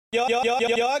Yo,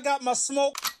 I got my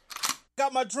smoke,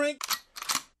 got my drink.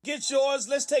 Get yours.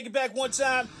 Let's take it back one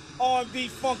time. R&B,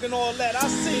 funk, and all that. I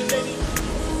see you, baby.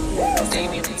 You're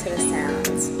listening to the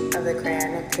sounds of the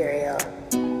Grand Imperial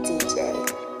DJ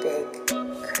Big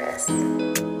Chris.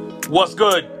 What's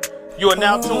good? You are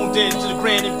now tuned in to the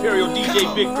Grand Imperial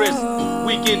DJ Big Chris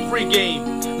Weekend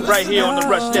Pregame right here on the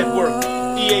Rush Network.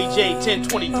 EAJ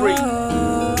 1023.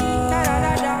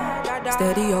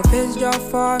 Steady your face, draw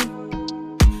for me.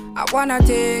 I wanna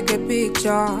take a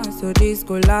picture so this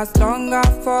could last longer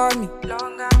for me.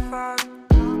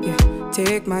 Yeah,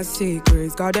 take my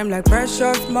secrets, got them like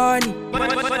precious money.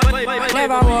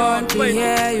 Never want to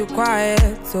hear you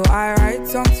quiet, so I write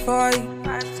songs for you.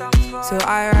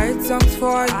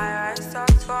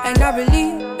 And I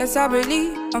believe, yes I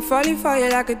believe, I'm falling for you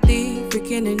like a thief,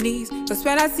 breaking the knees. Cause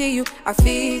when I see you, I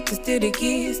feel to steal the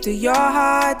keys to your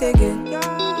heart again.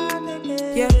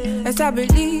 Yeah, yes I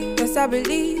believe,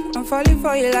 I'm falling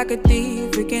for you like a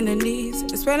thief, breaking the knees.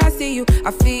 Cause when I see you,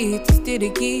 I feel to steal the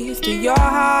keys to your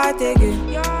heart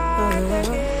again.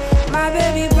 My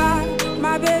baby bad,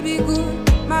 my baby good,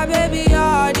 my baby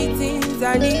all the things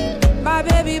I need. My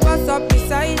baby bust up the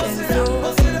silence, so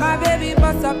my baby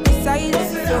bust up the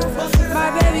silence, so my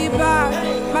baby bad,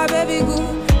 my baby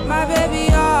good, my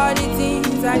baby all the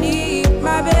things I need.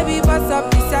 My baby bust up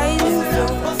the silence, so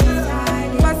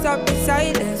bust up the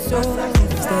silence, so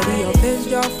steady your face,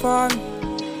 draw for me.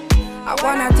 I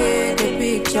wanna take a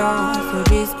picture so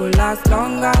this could last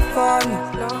longer for me.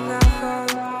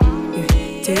 Yeah,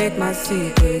 take my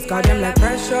secrets, got them like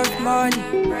precious money.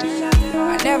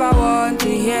 I never want to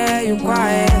hear you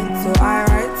quiet, so I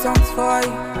write songs for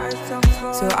you.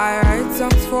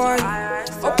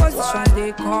 Opposition,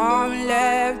 they come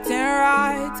left and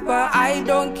right, but I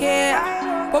don't care.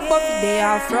 Pop up, they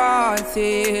are front,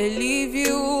 say leave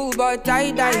you, but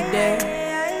I die there.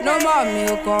 No more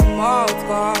milk come out,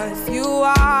 cause you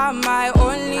are my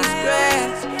only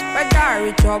strength. Whether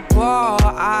rich or poor,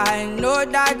 I know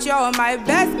that you're my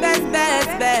best.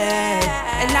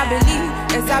 And I believe,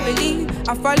 yes I believe,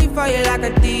 I'm falling for you like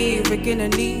a thief, breaking the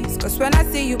knees. Cause when I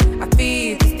see you, I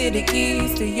feel to steal the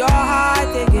keys to your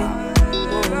heart again.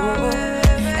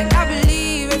 And I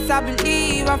believe, yes I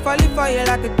believe, I'm falling for you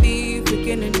like a thief,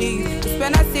 breaking the knees. Cause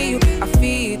when I see you, I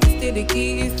feel to steal the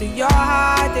keys to your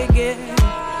heart again.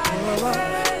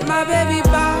 My baby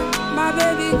bad, my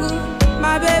baby good,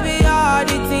 my baby all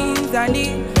the things I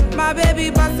need. My baby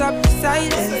bust up the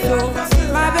silence, so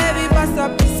my baby bust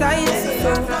up the silence,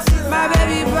 so my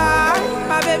baby bad,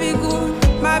 my baby good,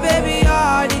 my baby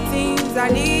all the things I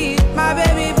need. My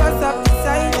baby bust up the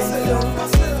silence, so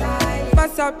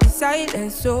bust up the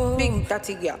silence, so big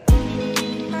dirty girl.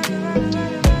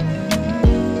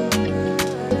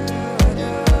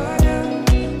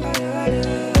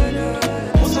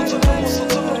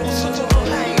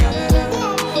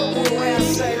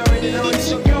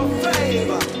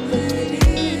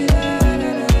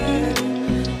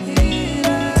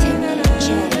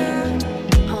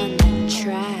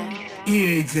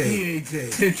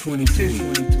 EAJ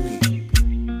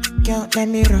 1023. Girl, let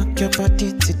me rock your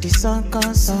body to the song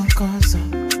comes on.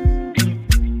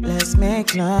 Let's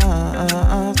make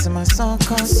love to my song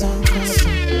comes on.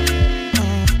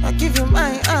 I give you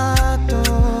my heart,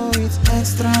 oh, it's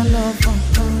extra love.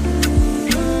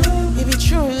 Baby,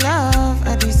 true love,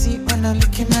 I do see when I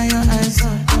look in your eyes.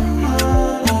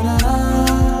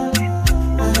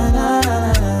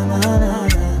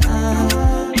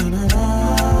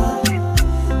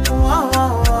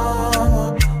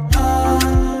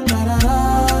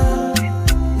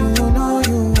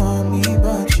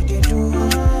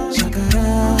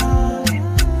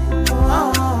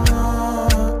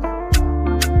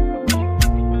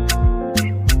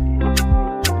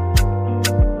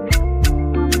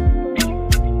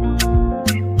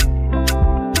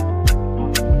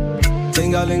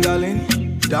 Ting-a-ling-a-ling,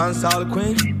 dancehall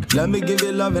queen. Let me give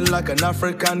you loving like an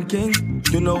African king.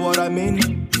 You know what I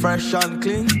mean? Fresh and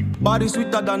clean. Body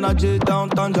sweeter than a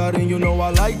J-Town tangerine. You know I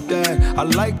like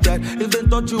that. If they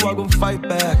thought you, I gon' fight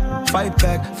back.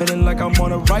 Feeling like I'm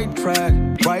on the right track.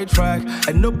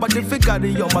 And nobody fi carry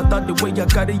your matter the way you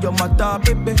carry your matter,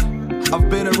 baby. I've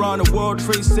been around the world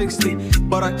 360,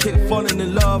 but I keep falling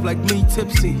in love like me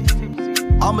tipsy.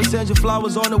 I'ma send you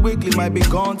flowers on the weekly. Might be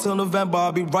gone till November.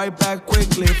 I'll be right back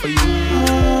quickly for you.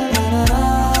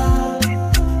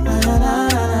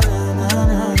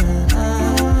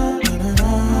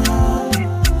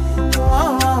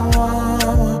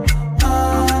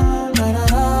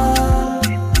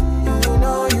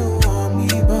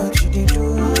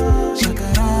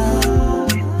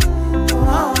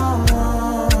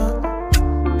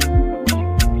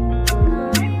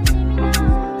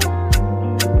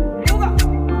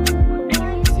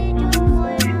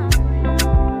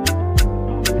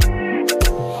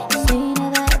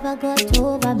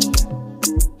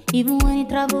 even when he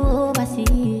travel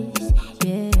overseas.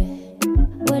 Yeah.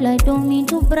 Well, I don't mean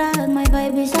to brag, my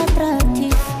vibe is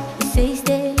attractive. He says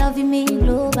they loving me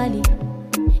globally.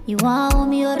 You want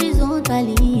me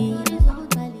horizontally.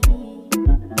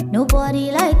 Nobody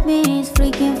like me is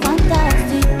freaking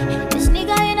fantastic. This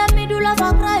nigga in the middle of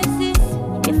a crisis.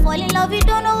 You fall in love, you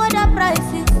don't know what the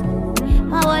price is.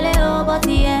 My wallet over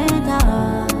the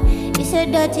enter. It's a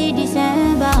dirty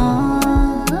December.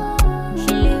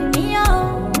 She leave me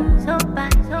out, so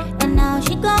bad, and now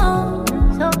she gone,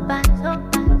 so bad, so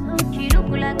bad. She look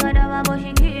like a dava, but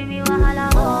she give me wahala.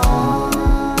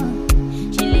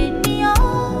 She leave me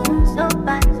out, so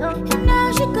bad, and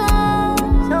now she gone,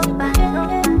 so bad, so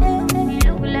bad. She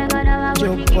look like a dava, but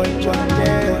she give me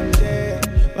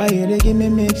wahala. Why you dey give me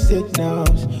mixed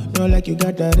signals? Know like you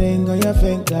got that ring on your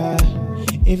finger.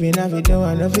 If you have it, don't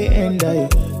want to end you.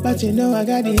 But you know I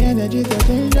got the energy to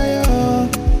change you.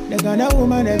 The kind of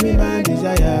woman every man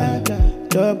desire.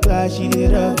 Top class, she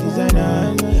did rock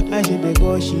designer. And she dey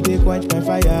go, she dey quench my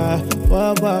fire.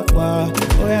 Wah, wah, wah.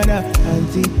 Oh yeah, nah.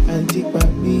 Auntie, pa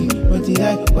me. What the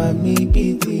heck, pa me.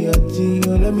 Pity, oti.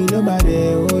 Oh, love me,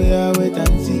 nobody. Oh yeah, wait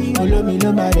and see. Oh, love me,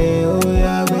 nobody. Oh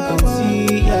yeah, wait and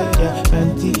see. Yeah, yeah.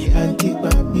 Auntie,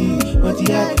 pa me. What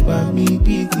the heck, pa me.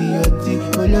 Pity, oti.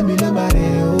 Oh, love me, nobody.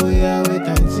 Oh yeah, wait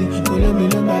and see. Oh, love me,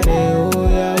 nobody. Oh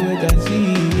yeah, wait and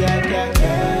see. Yeah, yeah,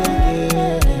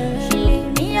 yeah. She leave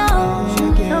me out,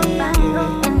 so bad,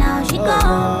 and now she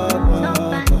gone, so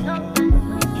bad, so bad.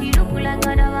 She look like a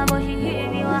dava, but she give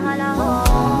me wahala.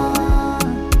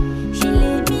 She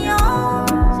leave me out,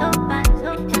 so bad,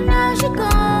 and now she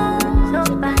gone,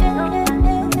 so bad, so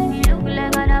bad. She look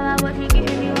like a dava, but she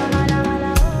give me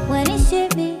wahala. When he see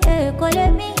me,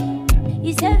 call me.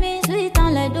 He say me sweet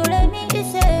and like Doremi. He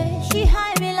say she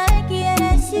high me like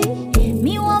ENSC.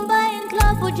 Me one buy in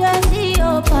club for Jersey,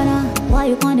 oh para. Why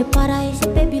you gonna para? He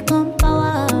say baby come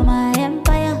power my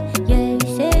empire. Yeah, you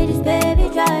say this baby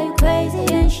drive you crazy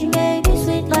and she make it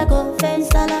sweet like a fence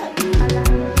salad.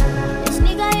 This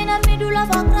nigga in the middle of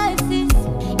a crisis.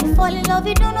 You fall in love,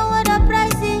 you don't know what the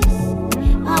price is.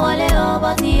 I wallet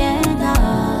over the enter.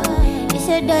 It's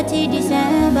a dirty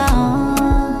December.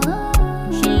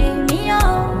 She leave me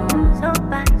out, so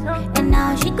bad, and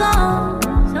now she gone,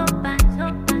 so bad,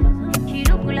 so bad. She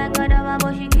look like a dava,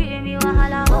 but she give me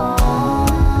wahala.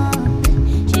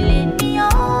 She leave me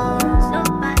out, so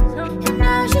bad, and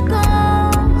now she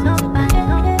gone, so bad,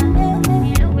 so bad.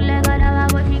 She look like a dava,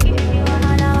 but she give me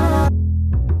wahala.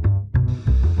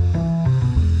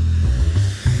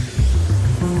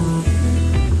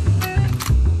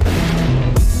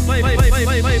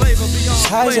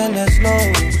 Highs and there's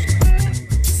lows,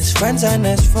 there's friends and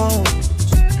there's foes.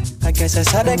 I guess that's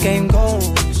how the game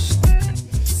goes.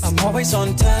 I'm always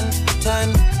on 10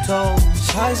 toes.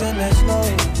 Highs and there's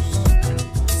lows,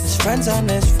 there's friends and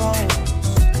there's foes.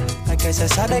 I guess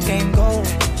that's how the game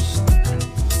goes.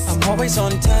 I'm always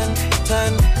on 10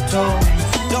 toes.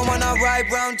 Don't wanna ride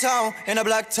round town in a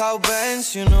black towel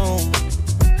Benz, you know.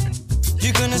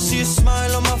 You're gonna see a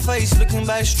smile on my face looking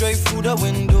back straight through the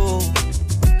window.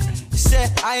 Say,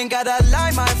 I ain't gotta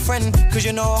lie, my friend, cause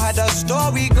you know how the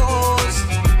story goes.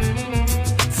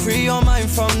 Free your mind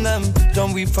from them,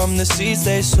 don't reap from the seeds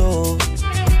they sow.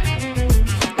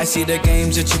 I see the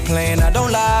games that you're playing, I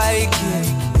don't like it.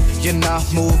 You're not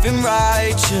moving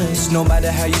righteous. No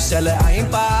matter how you sell it, I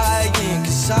ain't buying,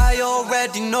 cause I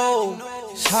already know.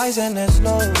 There's highs and there's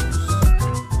lows,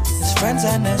 there's friends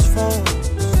and there's foes.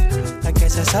 I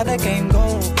guess that's how the game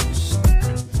goes.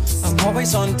 I'm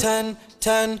always on 10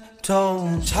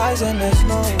 toes. Highs and there's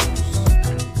lows,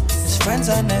 there's friends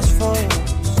and there's foes.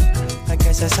 I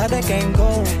guess that's how the game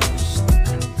goes.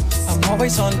 I'm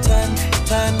always on 10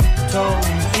 toes.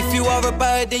 If you are a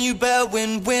bird, then you better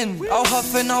win. I'll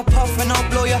huff and I'll puff and I'll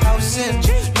blow your house in.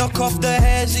 Knock off the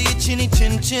hairs of your chinny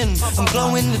chin. I'm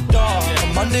glowing in the dark,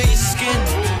 I'm under your skin.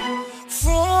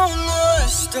 From the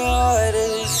start,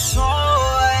 it's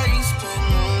always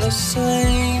been the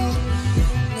same.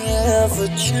 Never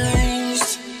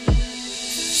changed.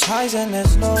 There's highs and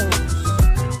there's lows,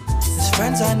 there's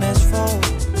friends and there's foes.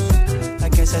 I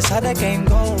guess that's how the game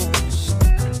goes.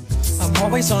 I'm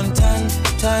always on 10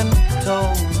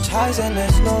 toes. Highs and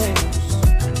there's lows,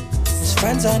 there's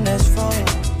friends and there's foes.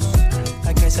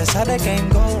 I guess that's how the game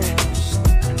goes.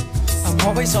 I'm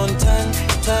always on 10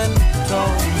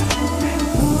 toes.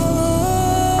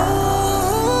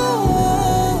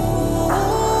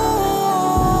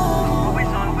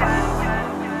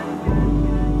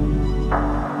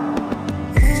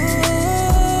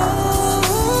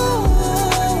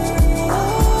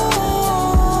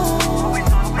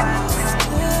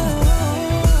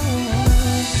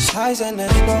 Highs and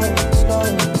there's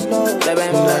lows.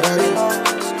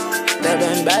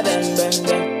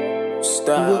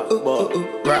 style, but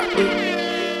rap.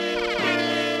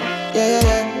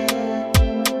 Yeah.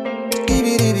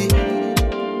 Dibby.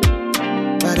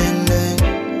 But then.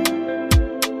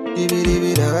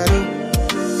 Dibby da do.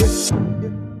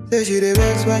 Say she the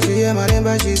vex when she hear my name,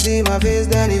 but she see my face,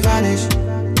 then it vanish.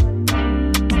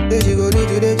 Say she go do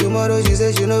today, tomorrow, she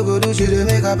say she no go do, she dey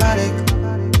make her panic.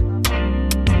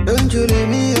 Don't you leave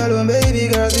me alone, baby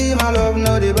girl, see my love,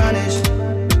 no they vanish.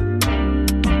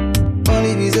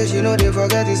 Only be say she know they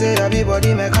forget to say that be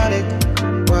body mechanic.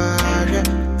 Why, yeah.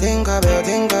 Think about,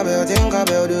 do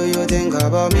you think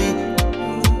about me?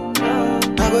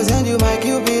 I go send you my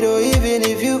Cupido, even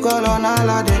if you call on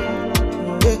Aladdin.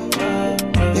 Yeah.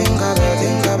 Think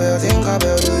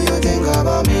about, do you think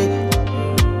about me?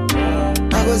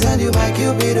 I go send you my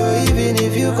Cupido, even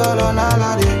if you call on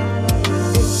Aladdin.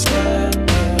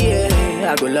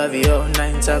 I go love you all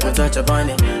night, I go touch upon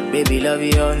it. Baby, love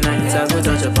you all night, I go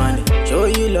touch upon it. Show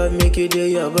you love, make you do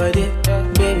your body.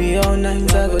 Baby, all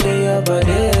night, I go do your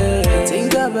body.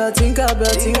 Think about.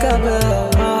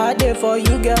 My heart there for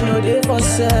you, girl, no day for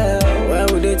sale. When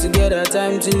we dey together,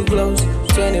 time too close.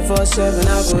 24/7,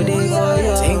 I go there for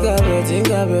you.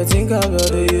 Think about,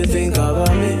 do you think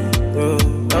about me?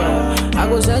 I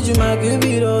go send you my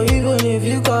Cupido, even if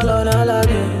you call on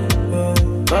Aladdin.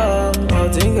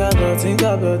 Think about, do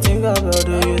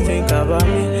you think about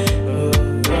me?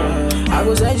 I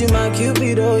go send you my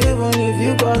Cupido, even if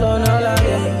you call on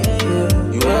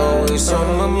Aladdin. You always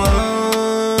on my mind.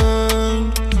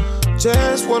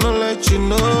 Just wanna let you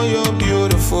know you're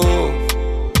beautiful.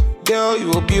 Girl,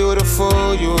 you're beautiful.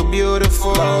 Love you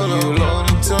long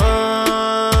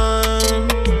time.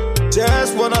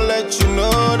 Just wanna let you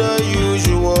know the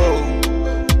usual.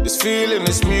 This feeling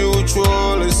is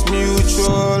mutual, it's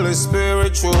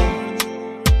spiritual.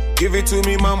 Give it to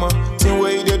me, mama. Thing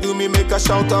way they do me, make a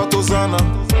shout out Hosanna.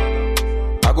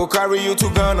 I go carry you to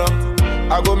Ghana.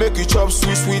 I go make you chop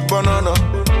sweet banana.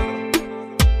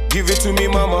 Give it to me,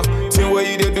 mama. Thing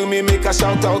way they do me, make a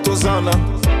shout out Hosanna.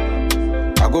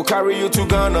 I go carry you to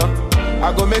Ghana.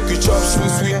 I go make you chop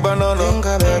sweet banana.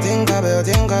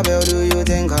 Think about, do you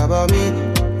think about me?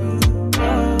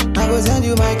 I go send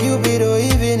you my Cupido,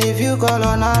 even if you call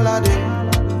on Aladdin.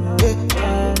 Yeah.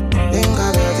 Think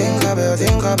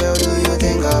about, do you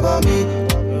think about me?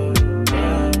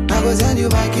 I go send you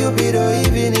my Cupido,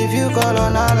 even if you call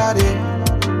on Aladdin.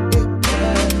 Yeah.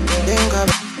 Think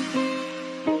about.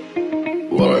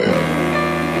 Lawyer.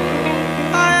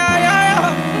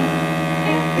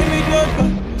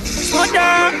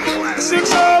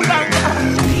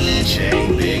 DJ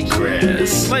Big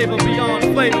Chris. Flavor beyond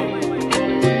flavor.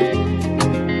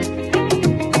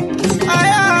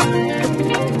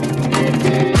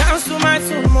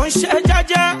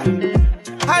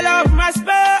 I love my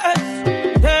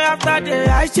space. Day after day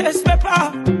I chase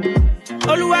paper.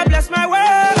 Oluwa bless my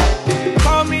way.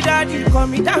 Call me daddy, call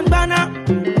me Dangbana.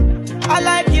 I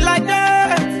like it like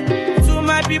that. To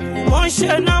my people, mon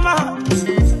share nama.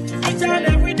 Each and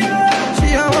every day.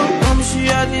 She a want come, she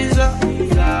a desire.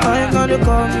 I ain't gonna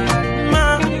call me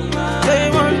ma. They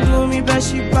want to me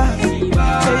best she pass.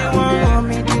 They want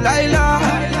me Delilah.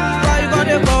 Why you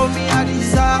gonna call me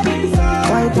Adisa?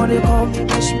 Why you gonna call me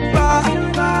Meshiba?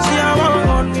 See I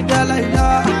want me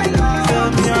Delilah. Tell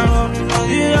me I want me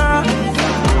Delilah.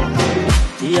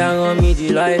 She want me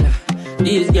Delilah.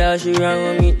 This girl she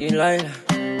want me Delilah.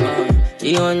 She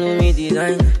want me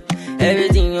design.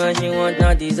 Everything what she want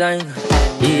not design.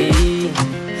 Yeah.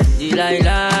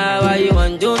 Delilah, why you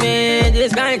want to me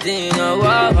this kind of thing? She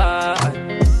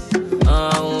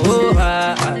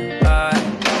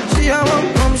a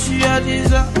want come, she a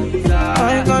desire.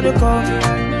 I ain't gonna call me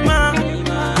ma.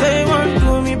 They want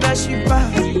to me Bathsheba.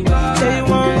 They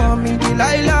want me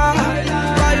Delilah.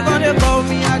 Why you gonna call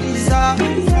me Adisa?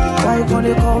 Why you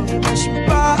gonna call me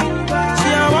Bathsheba? She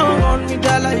a want me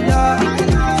Delilah.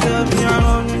 Tell me I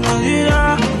want me Nadira.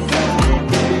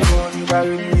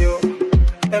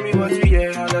 Tell me what you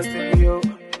hear, understand you.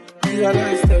 You are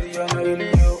not steady, I'm not really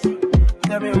you.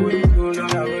 Tell me who you cool, I'm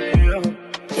not really you.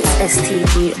 It's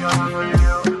STG.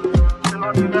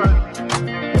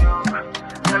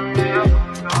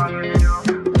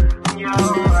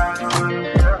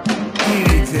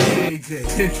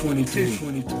 DJ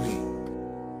 1023.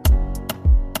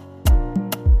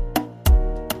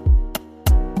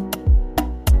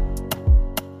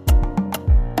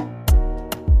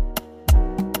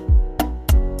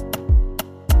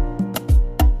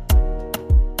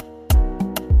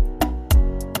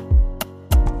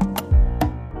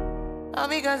 All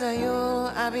because of you,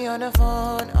 I be on the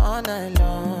phone all night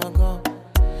long. Oh.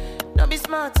 Don't be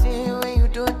smart when you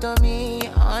do it to me.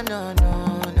 Oh no.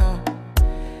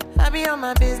 I be on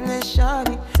my business,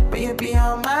 shawty, but you be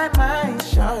on my mind,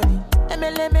 shawty.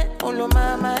 MLM, all of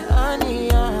my honey,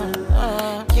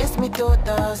 Kiss me to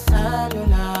the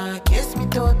cellular, kiss me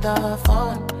to the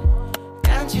phone.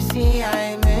 Can't you see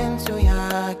I'm into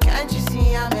ya? Can't you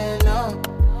see I'm in love?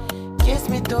 Kiss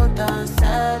me to the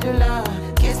cellular,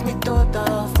 kiss me to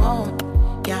the phone.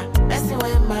 Yeah, messing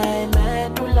with my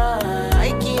medulla,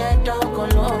 I can't talk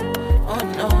alone. Oh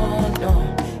no, no.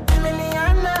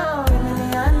 Emiliano,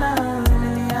 Emiliano,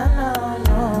 Emiliano,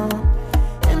 no.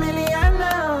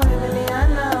 Emiliano,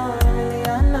 Emiliano,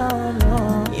 Emiliano, no.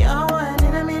 You're one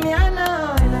in Emiliano,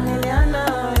 Emiliano,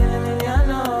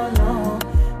 Emiliano, no.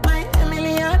 My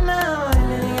Emiliano,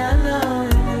 Emiliano,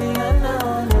 Emiliano,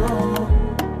 no.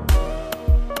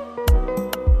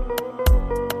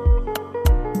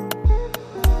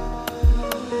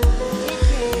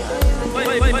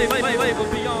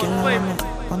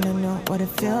 Wanna know what it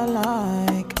feel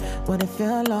like, what it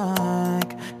feel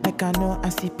like. Like I know I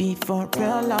see beat for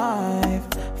real life,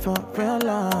 for real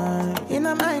life. In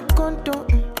my condo,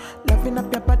 loving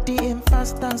up your body in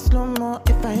fast and slow-mo.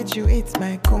 If I hit you, it's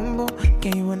my combo.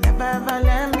 Can you never ever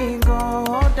let me go?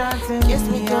 Dancing kiss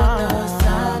me to the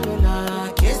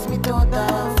cellular, kiss me to the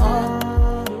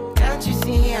phone. Can't you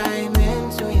see I'm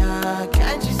into ya?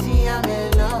 Can't you see I'm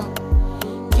in love?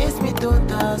 Kiss me to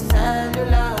the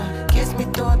cellular, kiss me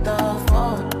to the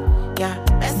phone. Yeah,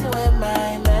 messing with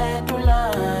my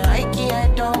medulla, I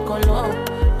can't talk alone.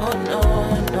 Oh no,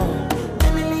 no.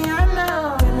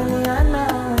 Emiliano, Emiliano,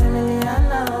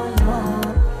 Emiliano, no.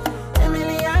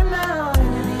 Emiliano,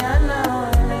 Emiliano,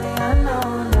 Emiliano,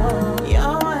 no.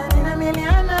 You're one in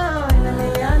Emiliano,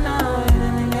 Emiliano,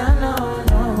 Emiliano,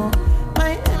 no.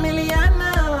 My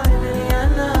Emiliano,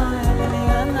 Emiliano,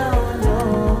 Emiliano, no.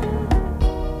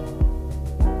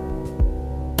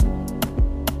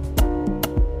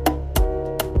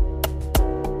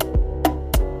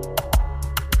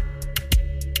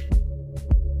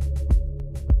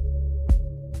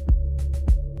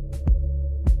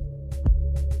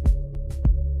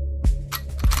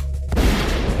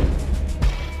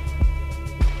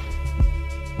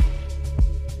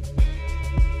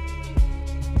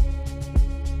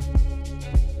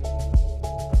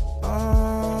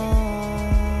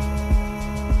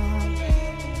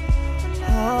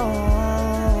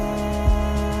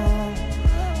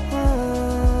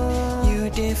 You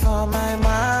did for my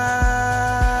mind.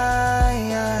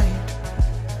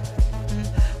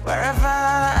 Wherever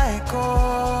I go,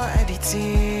 I did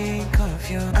think of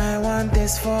you. I want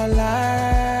this for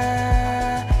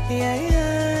life. Yeah,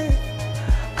 yeah.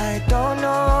 I don't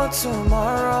know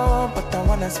tomorrow, but I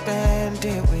wanna spend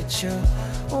it with you.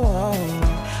 Whoa.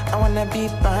 I wanna be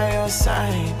by your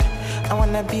side. I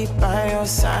wanna be by your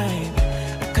side.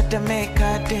 I couldn't make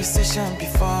a decision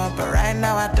before, but right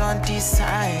now I don't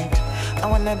decide. I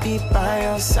wanna be by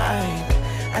your side.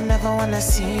 I never wanna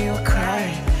see you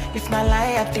cry. If not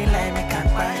lie, I feel like make a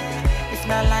cry. If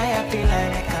not lie, I feel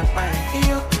like make a cry.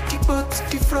 You to the back, to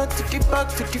the front, to the back,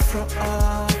 to the front.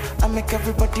 I make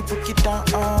everybody book it down.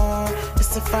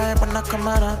 It's a vibe when I come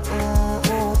out.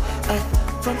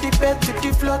 From the bed to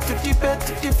the floor, to the bed,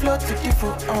 to the floor, to the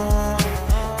floor.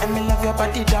 Let me love your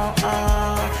body down.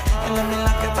 And let me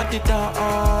love your body down.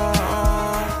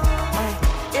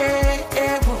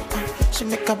 She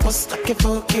make a bust like a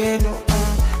volcano.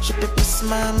 She the bust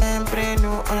my membrane.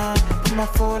 Put my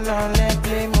phone on, let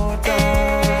play mode.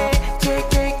 Yeah,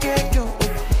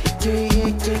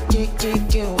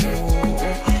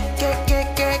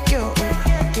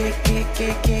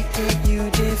 you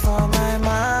did for my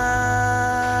mind.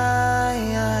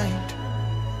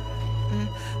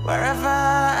 Wherever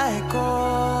I go,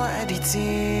 I did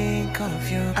think of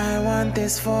you. I want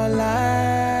this for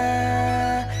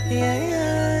life. Yeah,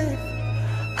 yeah.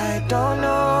 I don't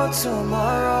know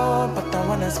tomorrow, but I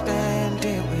wanna spend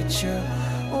it with you.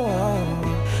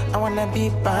 Whoa. I wanna be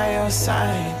by your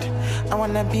side. I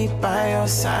wanna be by your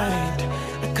side.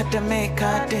 I couldn't make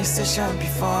a decision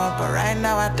before, but right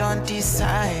now I don't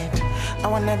decide. I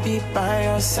wanna be by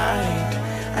your side.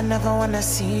 I never wanna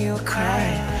see you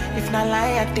cry. If not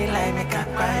lie, I did like make a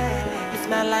cry. If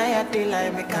not lie, I did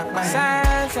like make a cry.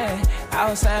 Something,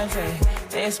 oh something.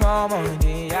 This moment,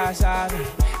 I saw me.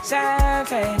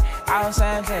 Something, oh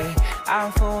something.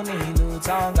 I'm fooling you,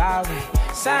 don't go me.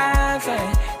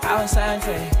 Something, oh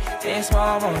something. This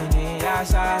moment, I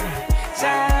saw me.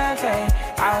 Something,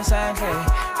 oh something.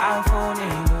 I'm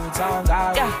fooling you, don't go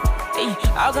me. Hey,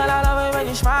 how can I love it when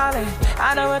you're smiling?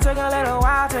 I know it took a little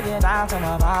while to get down to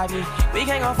my body. We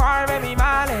can't go far, baby,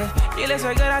 mileage. You look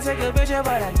so good, I take a picture,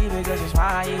 but I keep it cause it's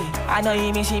mine. I know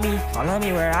you missing me, follow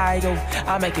me where I go.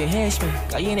 I'll make you history,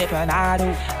 cause you need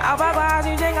panado. I'll papa,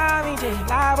 you think I'm eating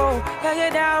labo. Can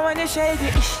get down when you shake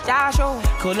it, that's show.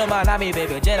 Kuluma na mi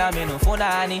baby, jena mi no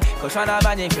funani. Koshwana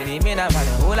banye kini mina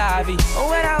mana ulabi.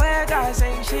 When I wear God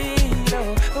sing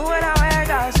shilo. When I wear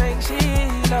God sing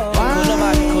shilo.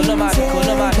 Kuluma, kuluma,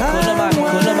 kuluma, kuluma, kuluma,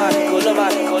 kuluma, kuluma,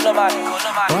 kuluma,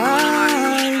 kuluma.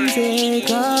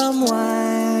 Come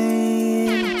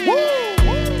wine.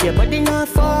 Your body not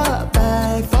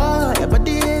 4x4. Your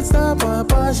body is so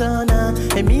proportional.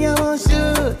 And me, I won't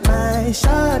shoot my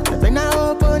shot. But when I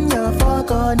open your four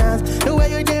corners, the way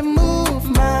you dey move,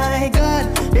 my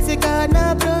God, this is kind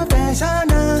of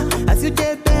professional. As you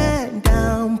dey bend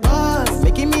down, pause,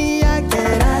 making me act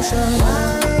irrational.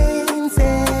 Wine,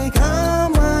 say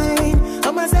come wine.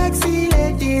 All my sexy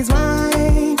ladies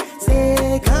wine.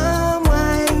 Say come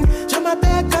wine. Show my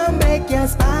back, come break your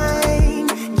spine.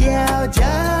 Yeah,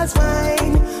 just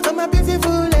wine. All my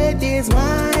beautiful ladies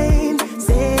wine.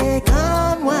 Say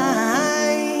come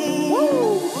wine.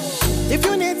 Woo. If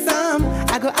you need some,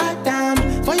 I go add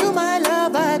them. For you, my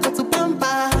love, I go to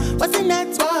Pampa. What's the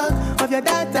network of your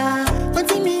data?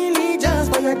 20 milli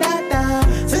just for your data.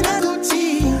 Say na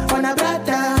Gucci, on a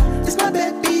brata. It's my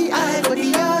baby, I go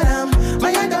the autumn.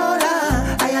 My adora,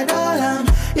 I adore him.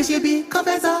 If she be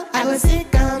confessor, I go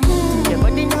sick him. Your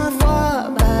body not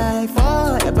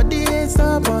 4x4. Your body is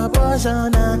so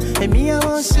proportional. And me, I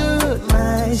won't shoot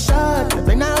my shot. But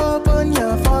when I open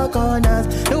your four corners,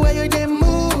 the way you dey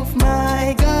move,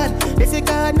 my God, this is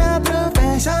kind of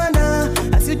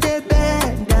professional. As you dey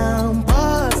bend down,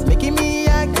 pause, making me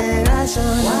act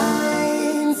irrational.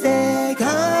 Wine, say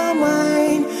come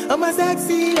wine. All my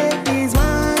sexy ladies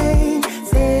wine.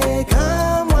 Say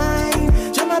come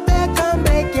wine. Show my back, come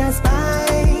break your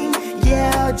spine.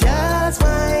 Yeah, just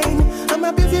wine. All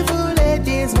my beautiful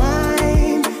ladies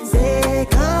wine. Say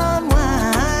come wine.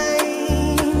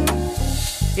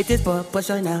 It is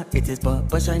proportional, it is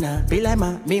proportional. Be like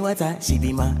me water, she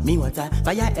be me water.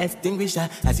 Fire extinguisher,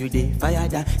 as you dey fire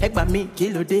down. Egg by me,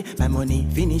 kilo day, my money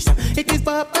finish. It is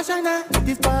proportional, it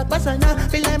is proportional.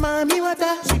 Be like me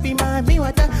water, she be me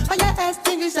water. Fire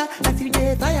extinguisher, as you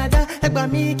dey fire down. Egg by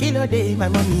me, kilo day, my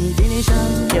money finish.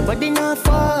 Your body not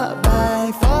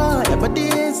 4x4. Your body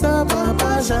is so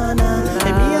proportional.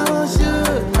 And me, I won't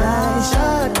shoot my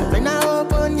shot. When I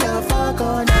open your four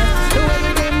corners, the way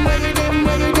you dem, way you dem,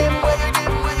 way you dem, way you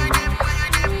dem, way you dem, way you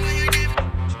dem, way you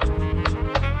dem.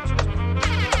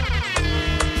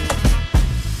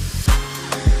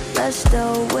 Let's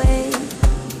go away.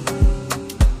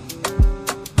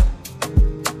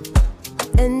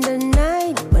 In the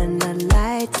night when the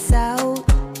lights out,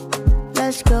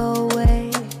 let's go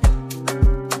away.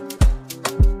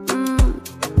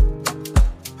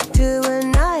 To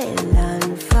an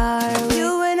island far away.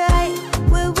 You and I,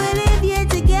 we will live here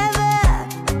together.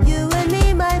 You and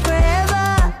me, my forever.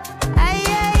 Aye,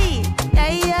 aye,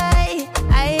 aye, aye,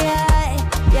 aye,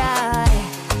 aye.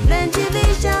 Plenty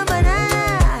fish and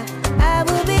banana. I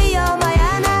will be your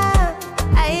Mayana.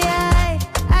 Aye, aye,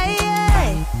 aye,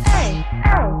 aye,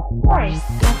 aye.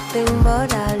 Nothing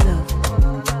but our love.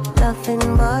 Nothing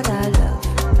but our love.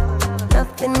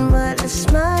 Nothing but a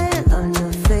smile on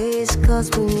your face. Cause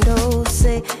we know,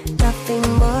 say nothing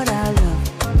but our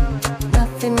love.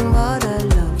 Nothing but our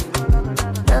love.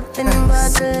 Nothing but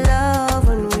the love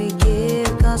when we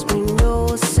give. Cause we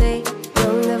know, say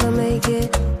you'll never make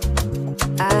it.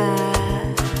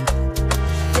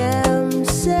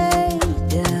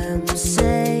 Damn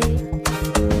say,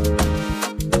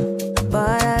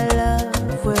 but our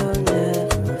love will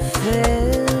never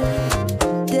fail.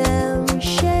 Damn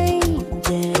shame,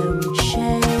 damn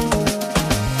shame.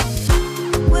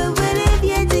 We will live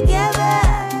here together.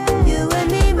 You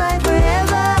and me, my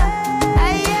forever.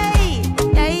 Aye, aye,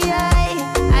 aye, aye,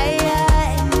 aye,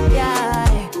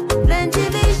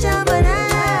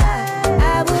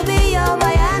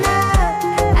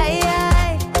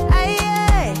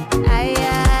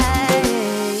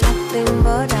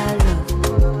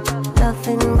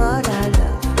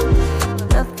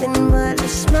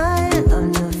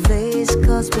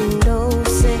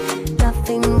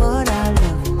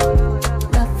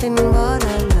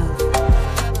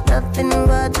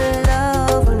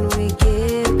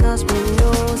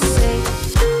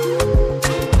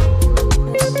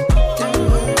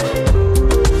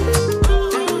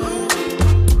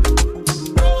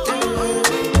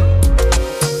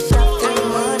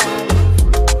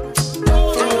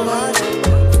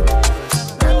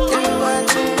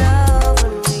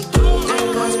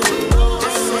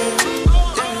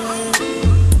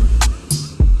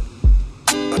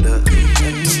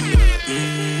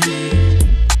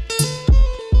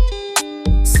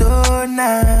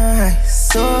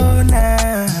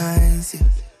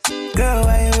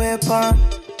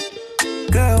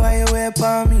 wait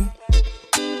on me?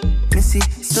 Missy,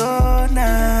 so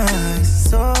nice,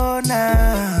 so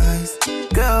nice.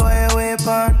 Girl, why you wait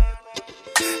on?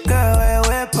 Girl, why you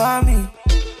wait on me?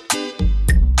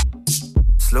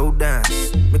 Slow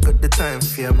dance, make up the time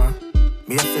for you, man.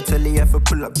 Me have to tell you, have to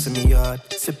pull up to me yard.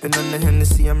 Sipping on the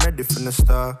Hennessy, I'm ready from the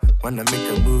start. Wanna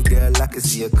make a move, girl, I can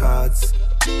see your cards.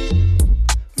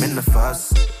 In the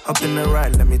fuss, up in the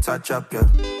ride, let me touch up you.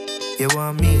 You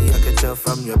want me, I can tell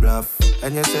from your bluff.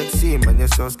 And you're sexy, man, you're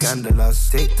so scandalous.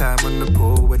 Take time on the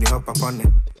pool when you hop up on it.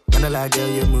 And I like, girl,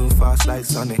 you move fast like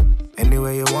Sonny.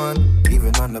 Anywhere you want,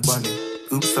 even on the bunny.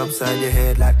 Oops upside your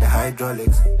head like the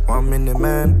hydraulics. 1 minute,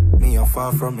 man, me, I'm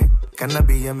far from it. Can I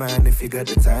be your man if you got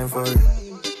the time for it?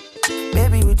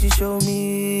 Baby, would you show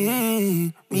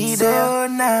me there? So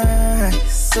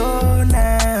nice, so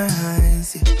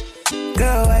nice.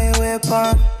 Girl, why you wait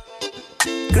on?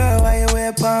 Girl, why you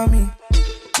wait on me?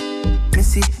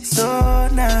 Missy, so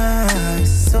nice,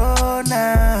 so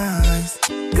nice.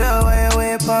 Girl, why you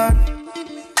wait on?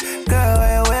 Girl,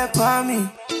 why you wait on me?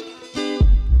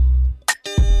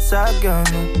 Sad girl,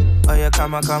 no. Oh, yeah,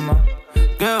 come.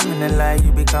 Girl, me no lie,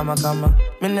 you be come.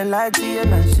 Me no lie to you,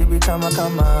 now she be come.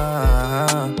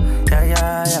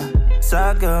 Yeah.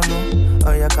 Sad girl, no.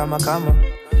 Oh, yeah, come.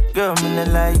 Girl, me no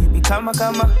lie, you be come. Me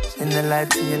no lie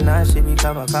to you, now she be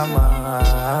come.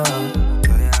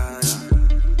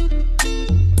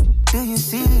 Do you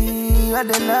see all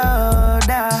the love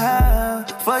that I have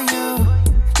for you?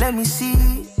 Let me see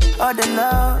all the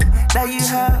love that you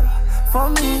have for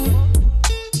me,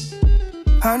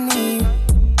 honey.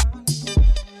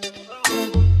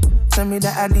 Tell me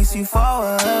that I diss you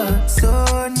forward.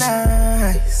 So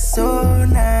nice, so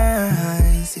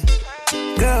nice.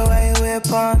 Girl, why you wait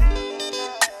on?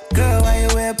 Girl, why you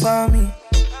wait on me?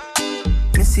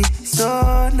 Missy,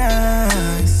 so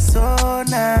nice, so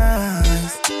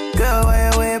nice. Girl, why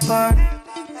you wait on?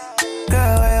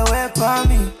 Girl, why you wait on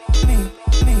me?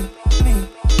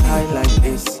 I like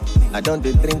this. I don't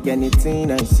drink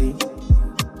anything I see.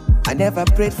 I never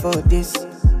prayed for this.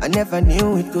 I never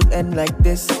knew it could end like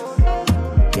this.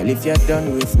 Girl, if you're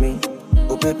done with me,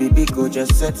 oh baby, Biko,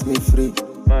 just set me free.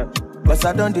 Cause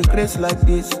I don't decrease like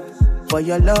this. For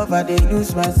your love, I dey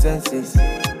lose my senses.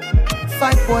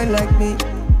 5 boy like me,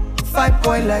 5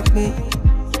 boy like me.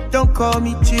 Don't call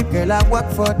me cheap, girl, I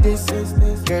work for this.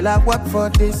 Girl, I work for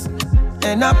this.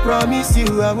 And I promise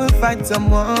you, I will find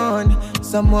someone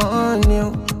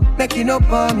new. Make you no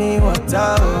pour me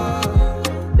water.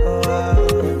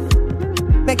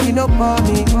 Make you no pour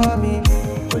me.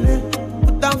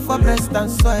 Put down for breast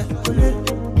and sweat.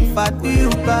 If I do you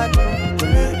bad,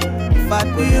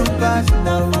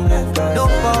 no,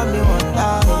 don't pour me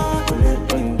water.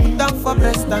 Put down for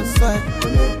breast and sweat.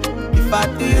 If I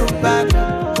do you bad, no,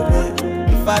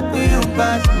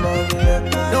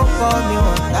 don't pour me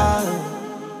water.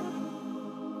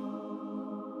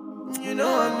 You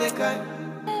know I make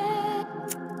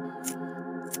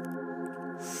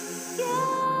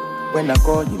When I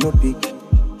call, you no pick.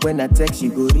 When I text, you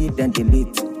go read and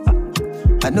delete.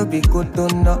 I know be good,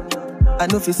 don't know. I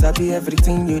know fi sabi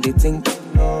everything you dey think.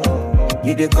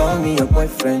 You dey call me your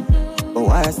boyfriend, but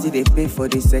why I still dey pay for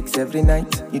the sex every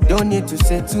night? You don't need to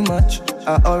say too much.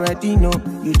 I already know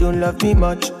you don't love me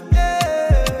much.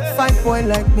 5 boy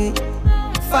like me,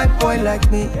 5 boy like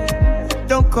me.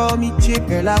 Don't call me cheap,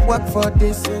 girl, I work for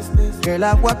this. Girl,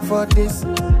 I work for this.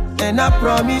 And I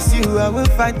promise you I will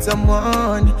find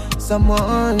someone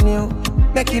new.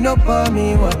 Make you no pour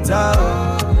me water.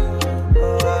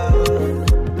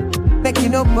 Make you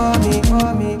no pour me.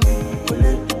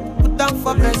 Put down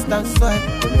for breast and sweat.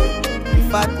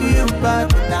 If I do you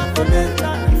bad,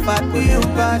 if I do you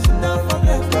bad,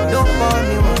 don't pour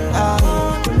me water.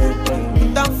 Put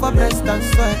down for breast and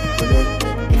sweat.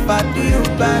 If I do you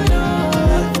bad,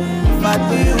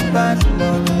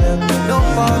 don't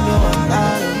pour me water.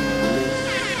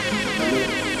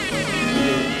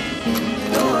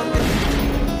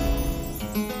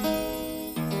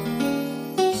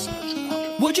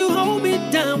 Would you hold me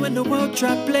down when the world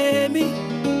try play me?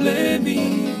 Play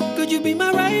me. Could you be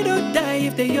my ride or die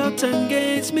if they all turn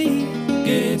against me?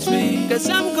 Against me. Cause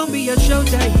I'm gonna be your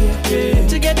shoulder, yeah.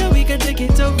 Together we can take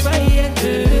it over, yeah.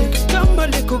 Come a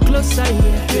little closer,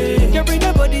 yeah. You bring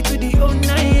your body to the whole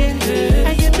night, yeah.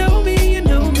 And you know me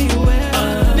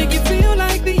well. Make you feel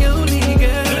like the only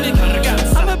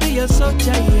girl. I'ma be your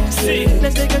soldier, yeah.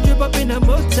 Let's take a trip up in a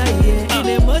motor, yeah. In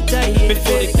a motor, yeah.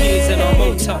 Before the gears in our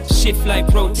motor, shift like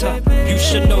rotor. You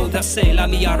should know that sei la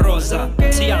mia rosa.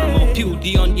 Ti amo più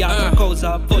di ogni altra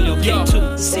cosa. Voglio che tu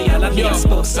sia la mia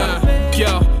sposa.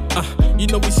 Yo, You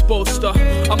know we supposed to.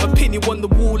 I'm a penny on the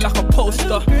wall like a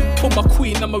poster. Put my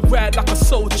queen, I'ma ride like a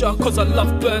soldier. Cause I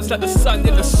love burns like the sun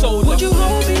in the solar. Would you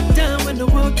hold me down when the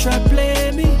world try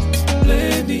play me?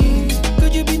 Play me.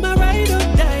 Could you be my ride or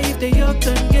die if they all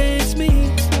turn against me?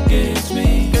 Against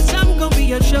me. Cause I'm gonna be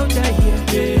your shoulder,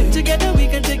 yeah. Together we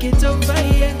can take it over,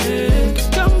 yeah.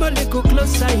 Come a little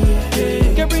closer,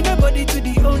 yeah. Can bring the body to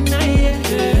the owner,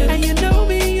 yeah. And you know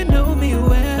me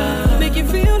well. Make you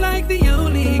feel like the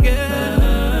only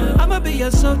girl. I'ma be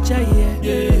your soldier,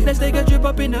 yeah. Let's take a trip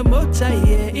up in a motor,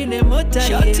 yeah. In a motor,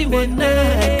 Shorty one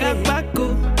night, back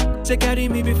go. Say carry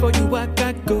me before you walk,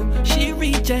 I go. She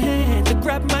reach her hand to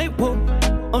grab my whoa.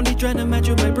 Only tryna match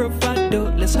with my profile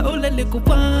though. Let's hold a little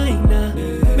wine now.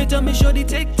 Me tell me shorty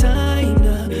take time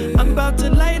now. I'm about to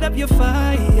light up your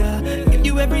fire. Give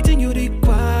you everything you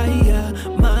require.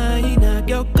 Mine,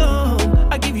 girl, come.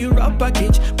 I give you raw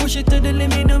package. Push it to the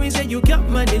limit, know me say you can't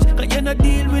manage. Cause you're not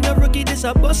deal with a rookie, this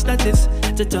a bust like this.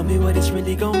 So tell me what it's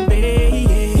really gon'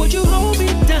 be. Would you hold me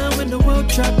down when the world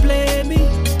try play me?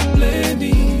 Play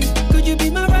me. Could you be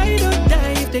my ride or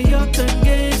die if they all turn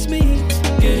against me?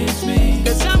 Against me.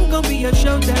 Cause I'm gonna be your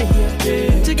shoulder,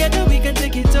 yeah. Together we can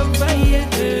take it over, yeah.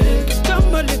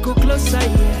 Come a little closer,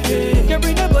 yeah. Can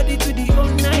bring the body to the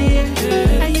owner,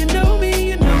 yeah. And you know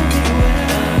me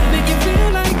well. Make you feel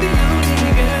like the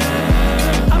only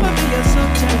girl. I'ma be your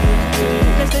soldier,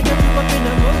 yeah. Let's take a trip up in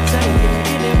a motor,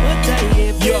 yeah. In a motor,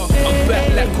 yeah. Yo, I'm back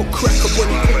like a cracker,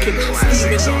 body cooking.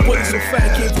 Steaming, body so fat,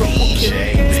 can't bro booking.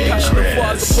 This passion of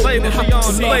wires, the pulling it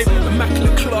happens to me.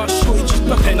 Immaculate class, shorty just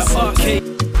back in the arcade.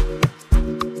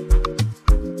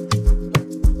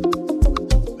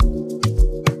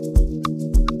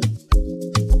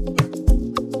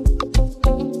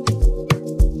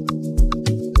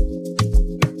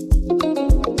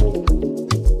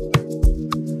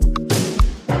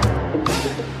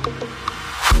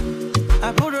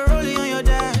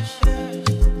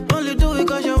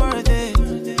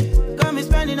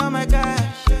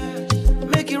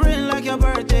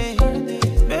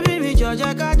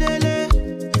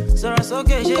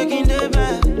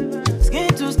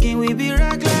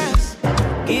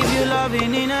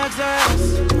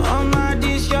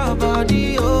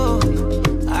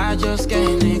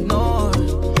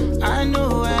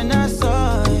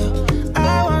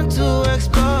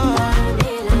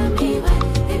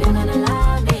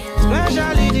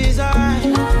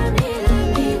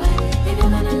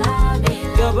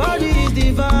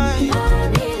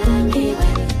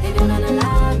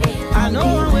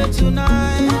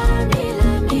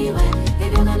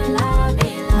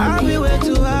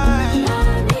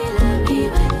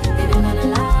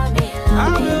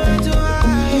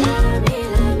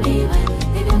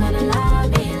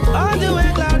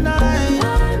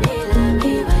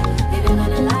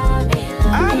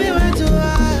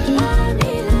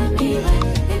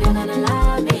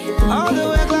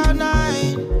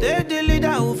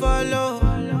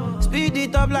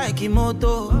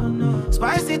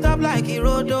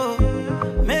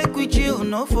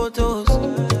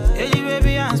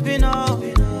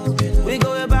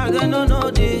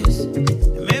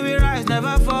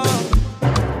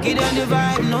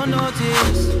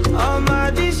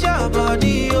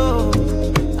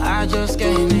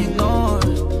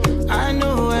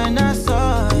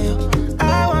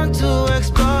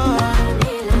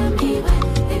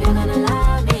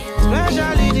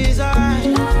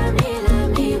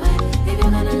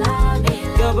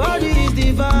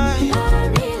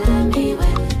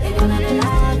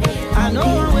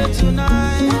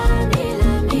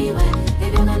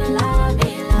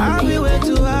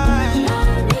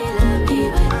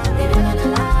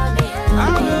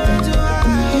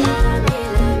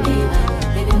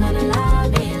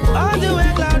 All the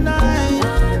way cloud nine.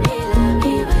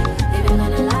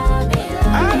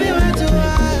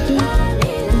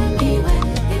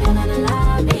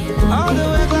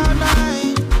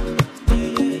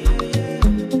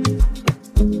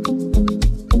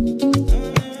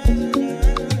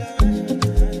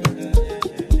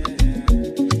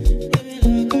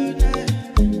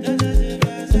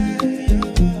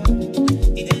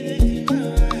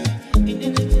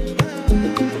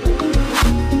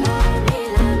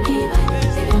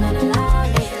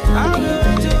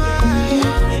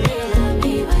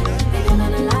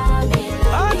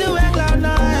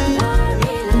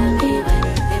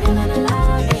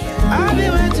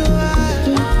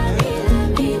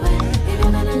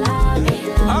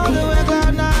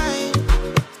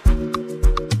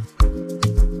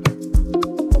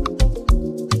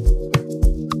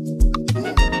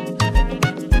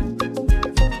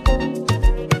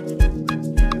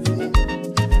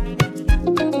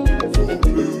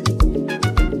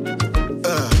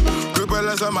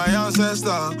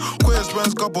 ancestor. Queen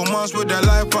spends couple months with their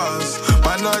life pass.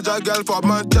 My Niger girl from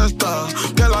Manchester.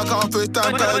 Girl, I can't face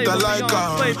time, cause I like her.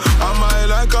 I might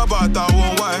like her, but I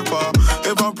won't wipe her.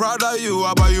 If I'm proud of you,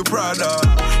 how about you Prada?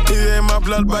 He ain't my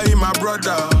blood, but he my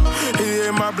brother. He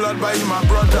ain't my blood, but he my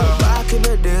brother. Back in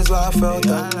the days where I felt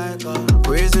that.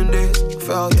 Prison days,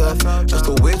 felt that. Just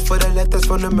to wait for the letters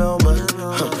from the mailman.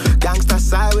 Gangsta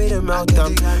side with the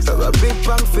meltdown. A big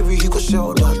bang theory, you could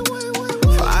show that.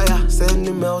 Fire, send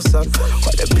the mail up.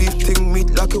 But the beef thing meat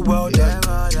like a well done.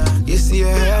 You see a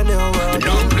hair now, well done.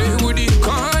 Don't play with the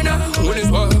corner. When it's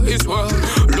war, it's war.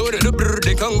 Loaded the bird,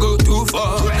 they can't go too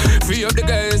far. Free up the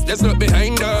guys that's not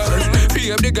behind us.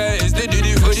 Free up the guys, they did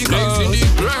it for the cause. In the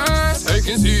grass, I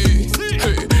can see.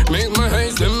 Hey, make my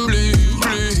eyes them bleed.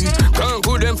 Can't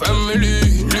put them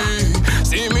family.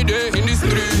 See me there in the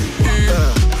street.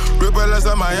 Rebellious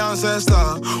are my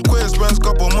ancestor. Queen spends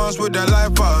couple months with their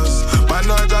life pass. My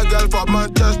Niger girl from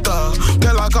Manchester.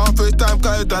 Girl, I can't face time,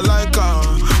 cause I like her.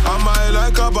 I might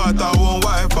like her, but I won't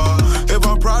wipe her. If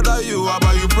I'm proud of you, how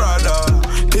about you brother?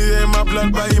 He ain't my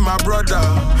blood, but he my brother.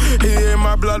 He ain't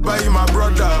my blood, but he my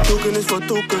brother. Talking is for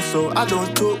talking, so I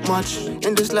don't talk much.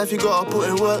 In this life, you gotta put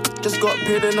in work. Just got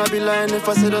paid and I'd be lying if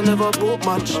I said I never bought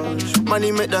much.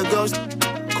 Money make the girls.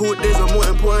 Cool days are more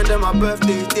important than my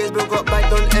birthdays. Days been got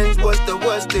back on ends, what's the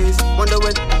worst days? Wonder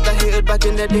when I hated back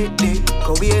in the day.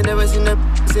 Cause we ain't never seen them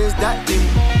since that day.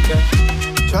 Yeah.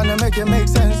 Tryna make it make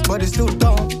sense, but it's still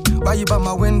don't. Why you by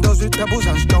my windows with pebbles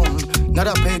and stone? Not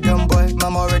a pagan boy,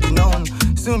 mom already known.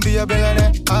 Soon be a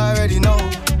billionaire, I already know.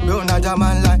 Real Naja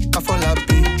man like I fall up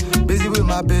beat. Busy with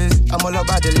my biz, I'm all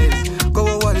about the list. Go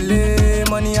wale,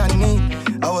 money I need.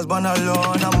 I was born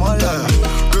alone, I'm all alone.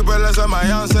 Rebellious are my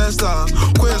ancestor.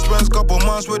 Queen spends couple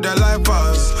months with their life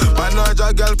pass. My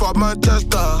Niger girl from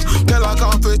Manchester. Girl, I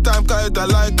can't face time, cause I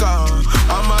like her.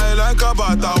 I might like her,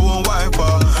 but I won't wipe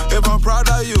her. If I'm proud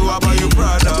of you, how about you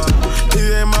brother? He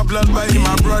ain't my blood, but he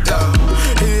my brother.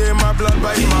 He ain't my blood,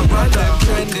 but he my brother.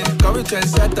 Trending, current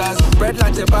trendsetters. Bread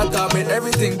like a butter, made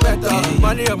everything better.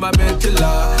 Money on my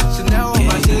medulla, Chanel on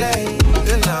my gilet.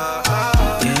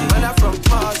 Man, I'm from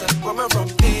Mars and woman from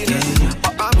Venus.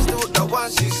 But I'm still the one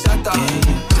she shut up.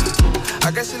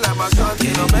 I guess she like my son,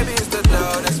 you know, maybe it's the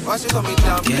love. That's why she got me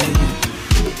down.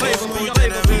 Play for me,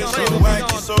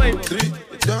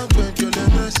 don't make your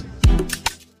lemons.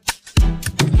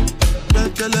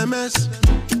 Make your lemons.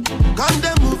 Come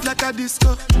they move like a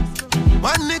disco.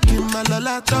 One nick in my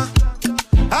lolata.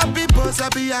 Happy boss,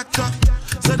 happy actor.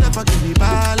 So never give me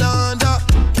ball under.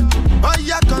 Oh,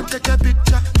 yeah, come take a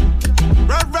picture.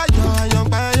 Right, you're a young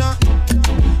buyer.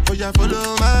 Oh, yeah,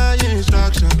 follow my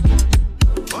instruction.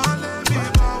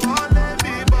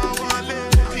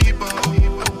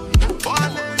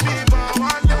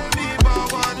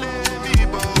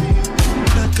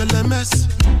 LMS,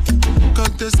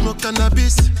 can't they smoke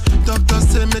cannabis? Doctor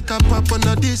say make a pop on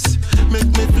a this. Make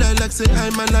me fly like say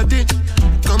I'm Aladdin.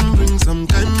 Come bring some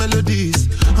kind melodies.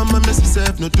 I'm a messy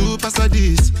self, no do pass like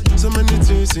this. So many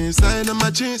things inside of my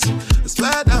jeans. I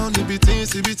swear down, it be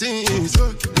things. Like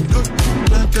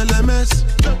LMS,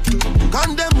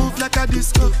 can't they move like a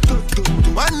disco?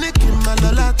 One nick in my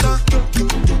lolata.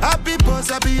 Happy boss,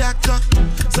 happy actor.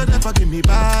 So never give me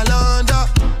ball under.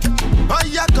 Oh,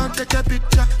 yeah, can't take a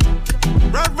picture.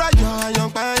 Right, you're a young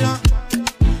buyer.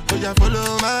 Oh, yeah,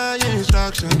 follow my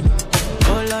instruction.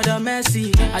 Oh, Lord of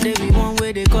mercy. I did be one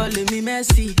way they calling me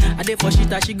messy. I did for shit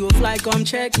that she go fly, come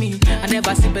check me. I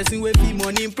never see person with fee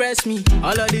money impress me.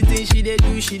 All of the things she they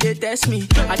do, she they test me.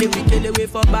 I did we kill away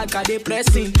for back, I they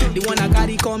pressing. The one I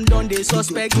carry come down, they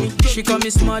suspect me. She call me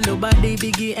small, but they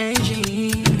biggie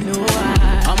engine. No,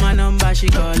 on my number, she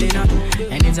calling up.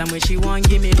 Anytime when she want,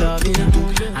 give me love, you know.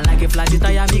 I like a flat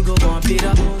tire, me go bump it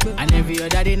up. And every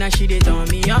other day, now she they turn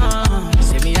me on.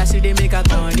 Say me, I see they make a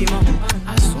condiment.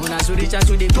 As soon as we reach out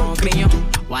to the concrete,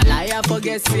 while I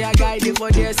forget, see a guy, they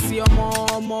for there, see your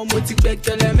mom, motivate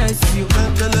LMS.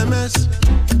 LMS,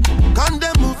 can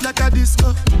they move like a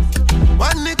disco?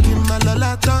 One nick in my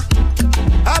lolata.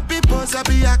 Happy boss,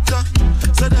 happy actor.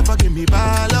 So never give me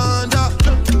ball under.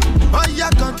 Oh, yeah,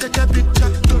 come take a picture.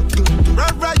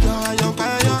 Right, you're a young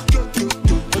buyer.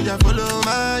 Oh, yeah, follow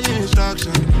my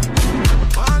instruction.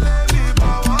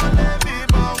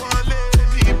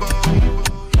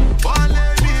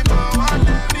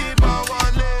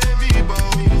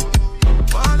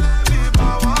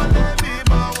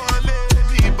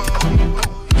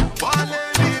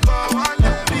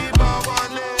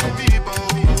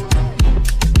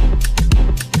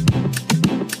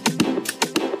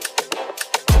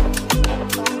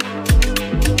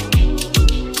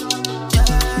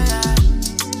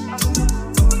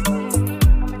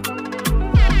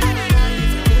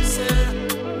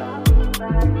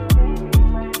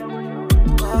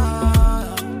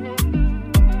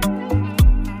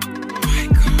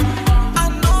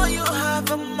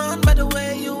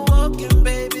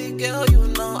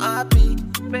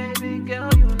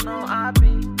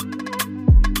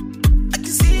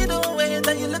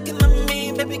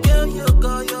 Baby girl, you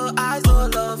got your eyes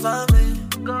all over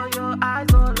me. Got your eyes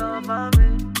all over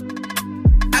me.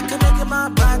 I can make you my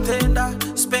bartender.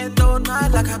 Spend all night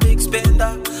like a big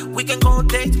spender. We can go on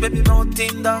dates, baby, no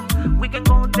Tinder. We can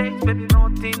go on dates, baby, no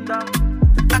Tinder.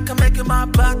 I can make you my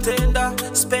bartender.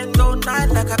 Spend all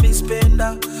night like a big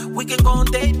spender. We can go on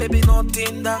dates, baby, no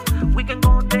Tinder. We can go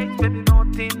on dates, baby, no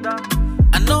Tinder.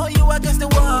 I know you against the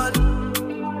wall.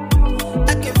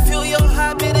 I can feel your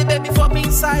heart beating, baby, for me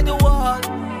inside the wall.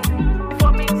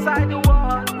 For me inside the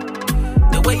wall.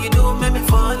 The way you do make me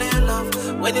fall in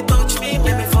love. When you touch me,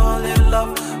 make me fall in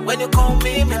love. When you call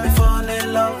me, make me fall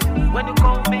in love. When you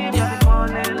call me, make me fall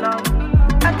in love.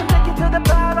 I can take you to the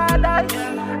paradise.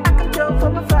 I can jump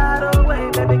from a far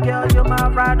away. Baby girl, you're my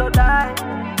ride or die.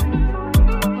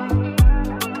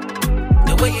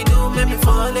 The way you do make me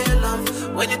fall in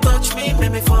love. When you touch me,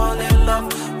 make me fall in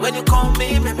love. When you call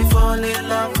me, make me fall in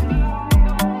love.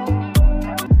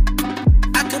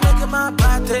 I can make you my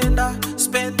bartender.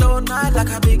 Spend all night like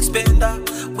a big spender.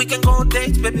 We can go on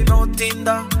dates, baby, no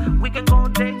Tinder. We can go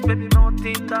on dates, baby, no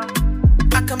Tinder.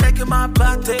 I can make you my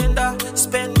bartender.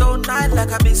 Spend all night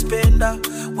like a big spender.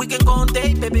 We can go on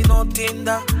dates, baby, no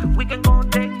Tinder. We can go on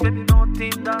dates, baby, no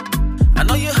Tinder. I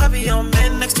know you have your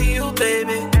man next to you,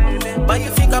 baby, but you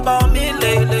think about me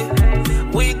lately.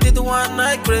 We did one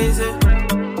night crazy.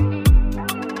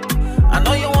 I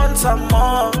know you want some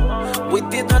more. We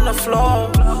did on the floor.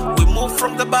 We moved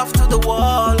from the bath to the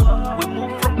wall. We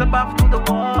moved from the bath to the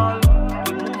wall.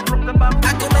 We moved from the bath.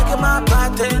 I can make you my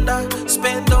bartender.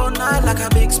 Spend all night like a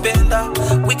big spender.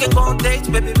 We can go on dates,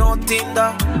 baby, no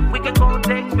Tinder. We can go on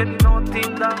dates, baby, no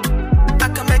Tinder. I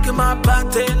can make you my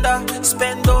bartender.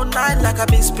 Spend all night like a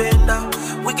big spender.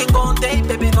 We can go on dates,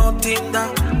 baby, no Tinder.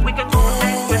 We can go on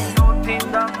dates, baby, no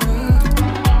Tinder.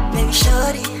 Baby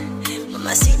shorty,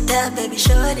 mamacita, baby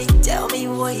shorty, tell me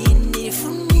what you need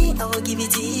from me. I will give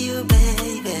it to you,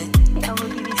 baby.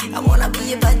 I wanna be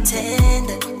your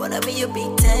bartender, wanna be your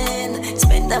big tender.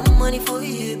 Spend that money for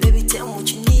you, baby. Tell me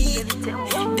what you need,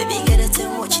 baby. Gotta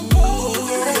tell me what you need.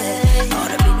 Yeah. I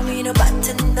wanna be the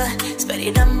bartender, spend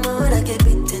it on more like a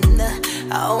big tender.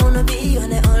 I wanna be on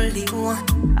the only one.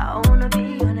 I wanna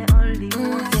be on the only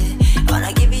one. Yeah. I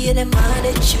wanna give you the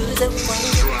money, choose the one.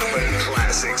 Dropping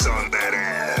classics on that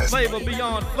ass. Flavor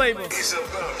beyond flavor. He's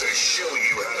about to show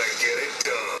you how to get it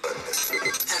done. The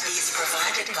beats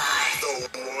provided by the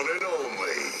one and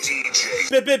only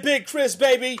DJ Big Chris,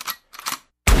 baby.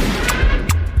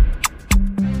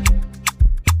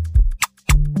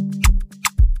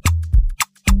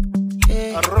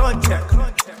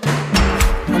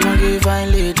 I'ma give fine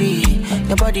lady,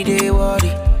 your body they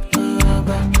worry.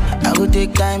 I go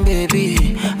take time,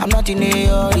 baby. I'm not in a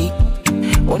hurry.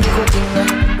 Only go tinga,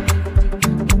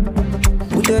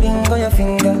 put the ring on your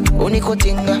finger. Only go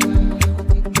tinga,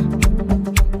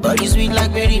 body sweet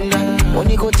like Belinda.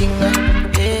 Only go tinga,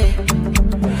 yeah.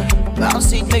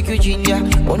 Bounce it, make you ginger.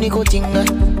 Only go tinga,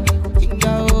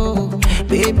 tinga oh,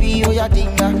 baby oh ya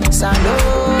tinga. Salo,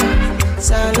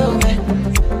 salo me,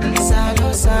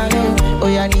 salo salo. Oh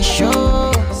ya ni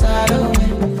show, salo me,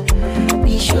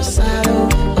 ni show salo.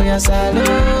 Oh ya salo,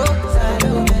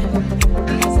 salo me,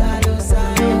 salo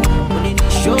salo. Only ni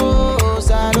show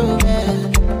salo me,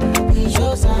 ni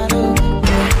show salo.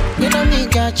 You know me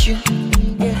got you,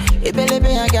 hey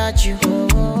baby I got you.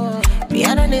 Me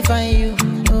I don't find you,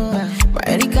 but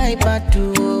Erika Ipatu.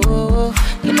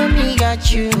 You know me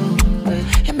got you,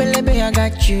 hey baby I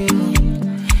got you.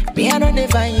 Me I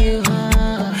don't find you,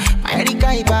 my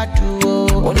Erika Ipatu.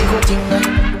 Only go tinga,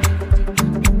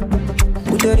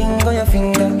 put the ring on your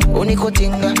finger. Only go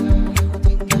tinga,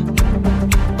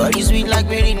 body sweet like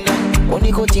Belinda.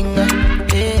 Only go tinga,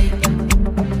 yeah.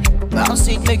 Bounce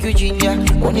it, make you ginger.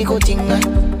 Only go tinga.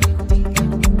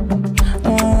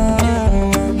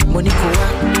 Monikoa,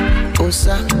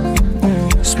 Osa,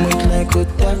 smooth like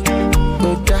Gota,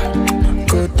 Gota,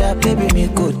 Gota, baby me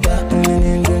Gota,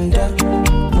 Gunda,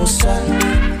 Musa,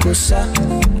 Kusa,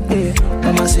 yeah.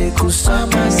 Mama say Kusa,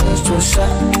 mama say Josa,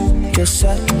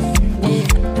 Josa,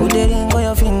 put the ring on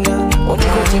your finger, only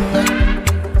go tinga.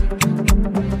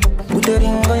 Put the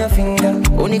ring on your finger,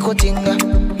 only go tinga.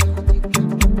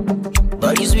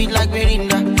 Body sweet like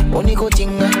Belinda, only go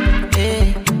tinga,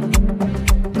 yeah.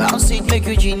 Bounce it, make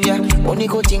you ginger, only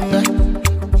go tinga,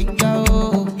 tinga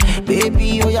oh,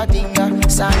 baby oh ya tinga.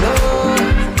 Salo,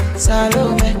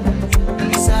 salo me,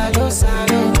 salo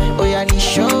salo. Oh ya ni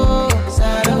show,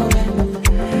 salo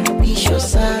me, ni show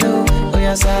salo. Oh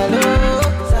ya salo,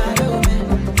 salo me,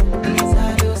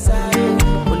 salo salo.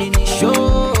 Only ni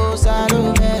show,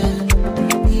 salo me,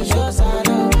 ni show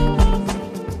salo.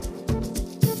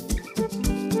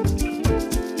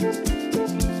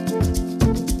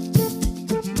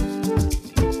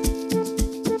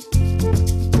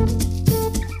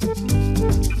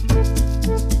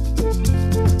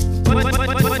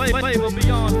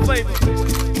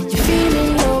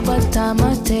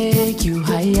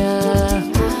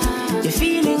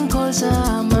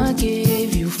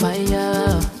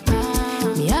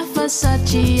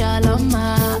 Versace all on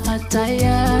my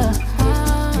attire.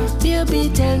 Baby,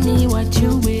 tell me what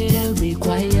you will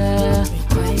require.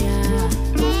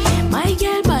 My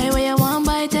girl, buy what you want,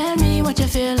 buy. Tell me what you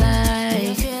feel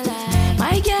like.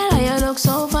 My girl, how you look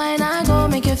so fine, I go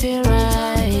make you feel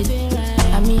right.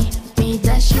 And me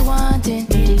that she wanting,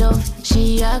 the love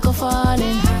she a go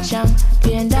falling.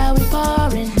 Champagne that we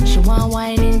pouring, she want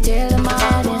wine till the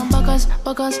morning.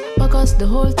 Buckles, the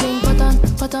whole thing.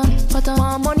 Put on.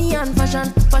 Want money and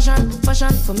fashion.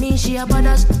 For me, she a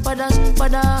badass.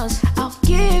 I'll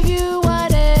give you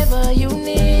whatever you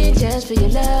need, just for your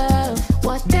love.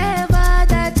 Whatever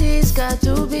that is, got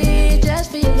to be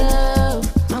just for your love.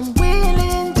 I'm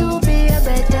willing to be a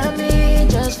better me,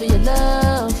 just for your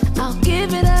love. I'll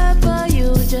give it up for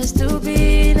you, just to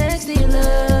be next to your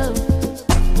love.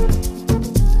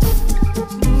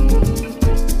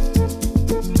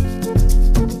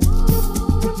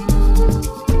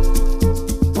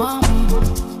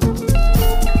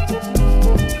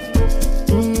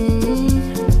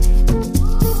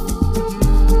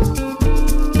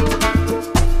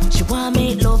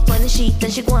 Then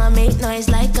she go and make noise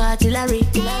like artillery.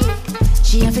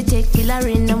 She have to take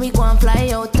Hillary, and we go and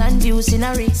fly out and view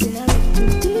scenery.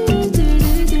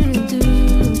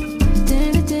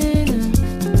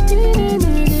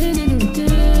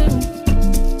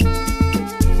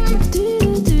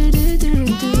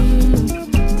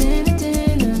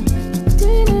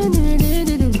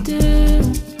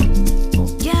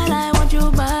 Girl, I want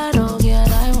you bad, oh girl,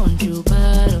 I want you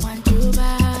bad.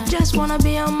 I just wanna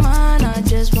be your man, I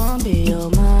just wanna be your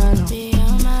man.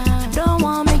 I don't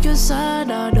wanna make you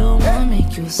sad, I don't wanna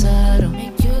make you sad.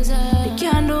 They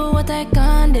can't do what I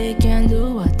can, they can't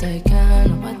do what I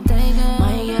can. My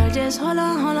girl, just hold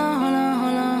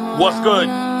on. What's good?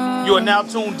 You are now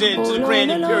tuned in to the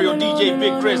Grand Imperial DJ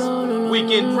Big Chris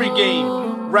Weekend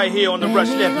Pregame right here on the Rush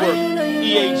Network,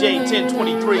 EAJ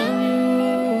 1023.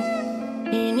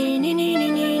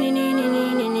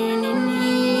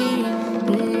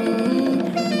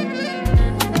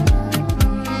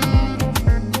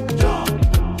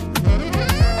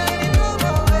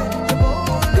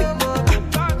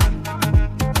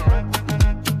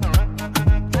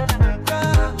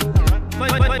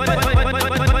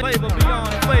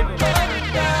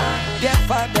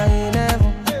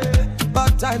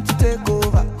 Time to take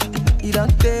over. You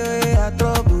don't tell way I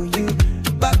trouble you.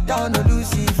 Back down on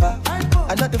Lucifer.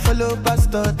 I not to follow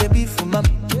pastor, they be for mom.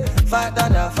 Father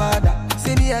na father.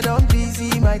 See me, I don't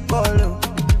busy my call.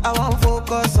 I won't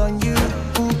focus on you,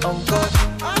 on God.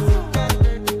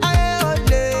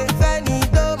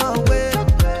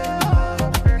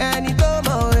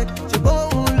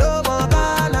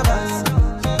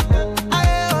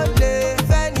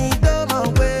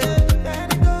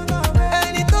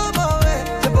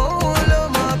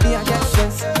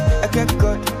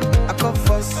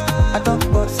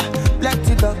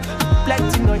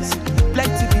 Plenty noise,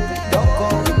 plenty people don't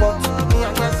call report. Me I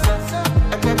get sense,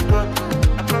 I get good,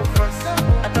 I come first,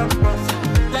 I don't cross.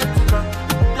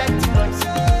 Plenty noise,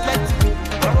 plenty people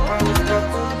don't call report.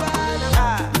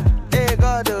 Hey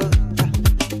God,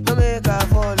 don't make her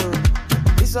follow.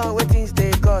 This one waiting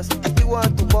stay cause I still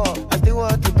want to ball, I still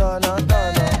want to turn on.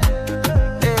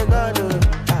 Hey God,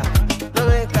 don't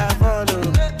make her follow.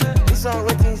 This one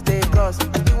waiting stay cause I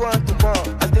still want to ball,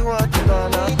 I still want to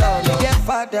turn on.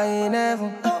 Father in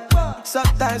heaven.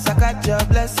 Sometimes I catch your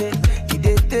blessing. He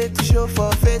did take to show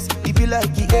for face. He be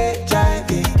like he HIV.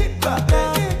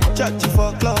 Churchy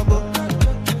for club,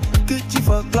 kitchen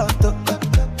for club,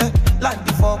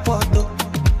 land for photo.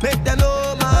 Make them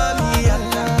know mommy and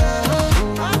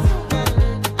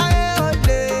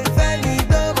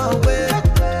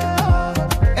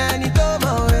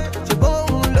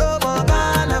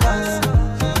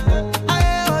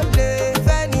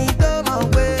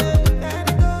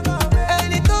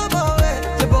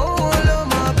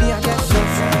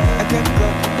I get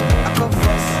good, I come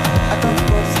first.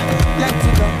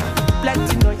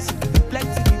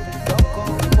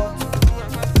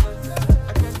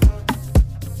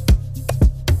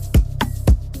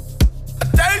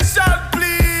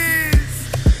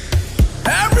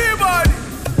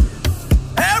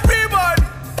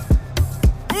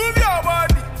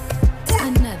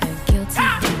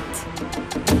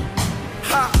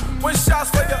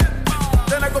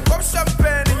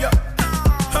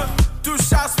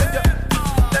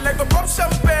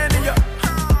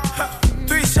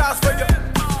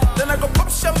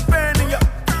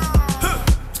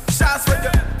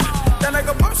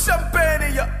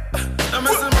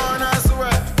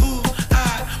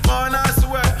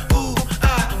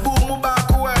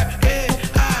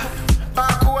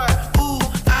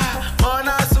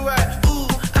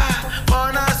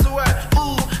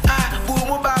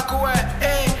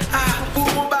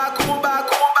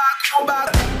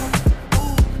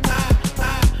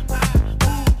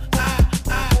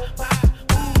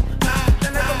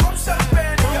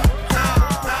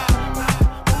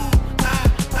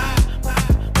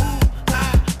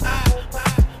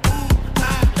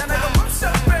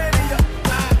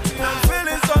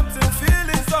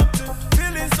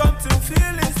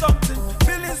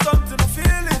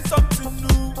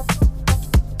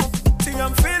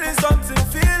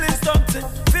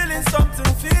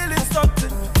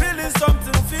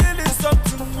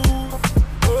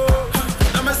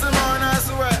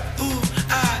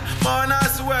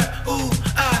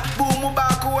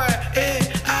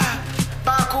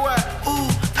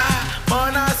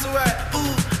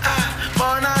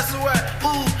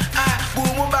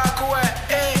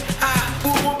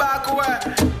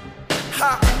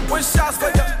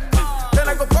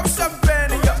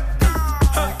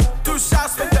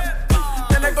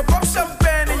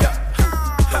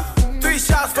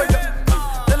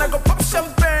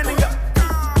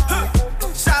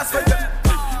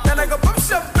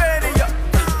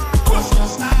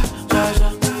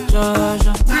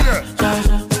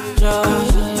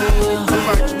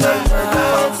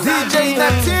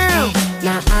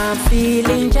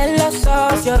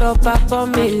 papa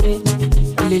mele,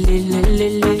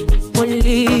 lele.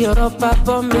 Only your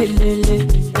papa mele.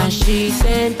 And she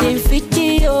sending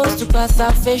videos to pass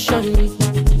her fashion me,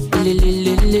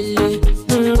 lele.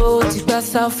 Oh, to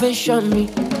pass her fashion me.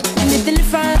 Anything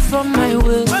different from my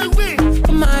way.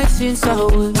 My sins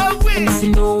away. And if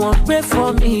you no one pray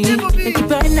for me, then keep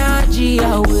your energy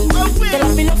away. Tell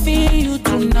I've been loving you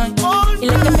tonight. You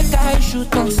let them make I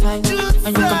shoot on sight.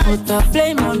 And you can put the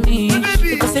blame on me,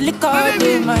 because the liquor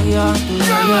in my heart.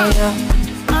 Yeah.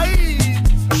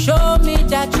 Show me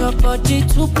that your body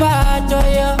too bad, oh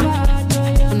yeah.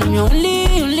 And I'm your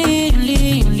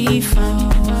only fan.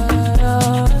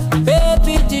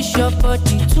 Baby, this your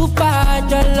body too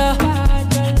bad, oh yeah.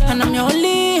 And I'm your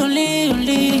only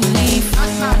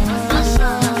fan.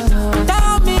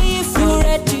 Tell me if you're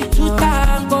ready to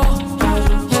tango.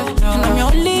 And I'm your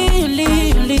only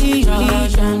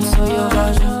fan. So you're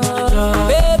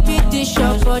baby, this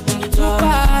your body too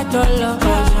bad, oh yeah.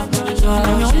 And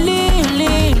I'm your only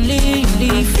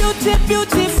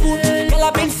beautiful. Girl,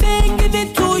 I've been singing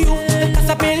it to you, cause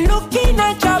I've been looking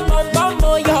at your bum,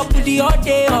 your booty all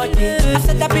day. I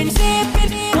said I've been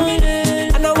sipping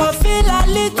it, and now I feel a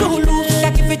little loose.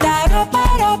 Like if it a rubber,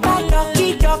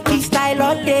 ducky style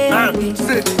all day.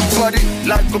 Say, body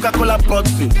like Coca-Cola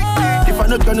bottle. If I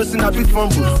not gonna sin a bit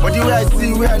fumble, but the way I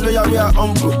see, where I know you, where I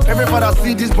humble. Everybody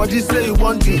see this body say you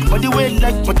want it, but the way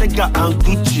like Bottega and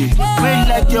Gucci, way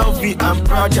like LV and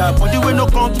Prada, but the way no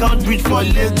count reach for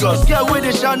Lagos. Yeah, where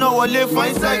they shall know wale for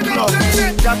inside club.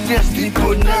 Darkness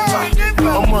people never.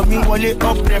 Mommy wale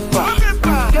up never.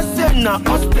 Guess them now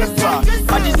us pepper.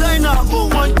 A designer who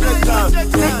want to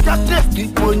say darkness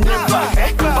people never.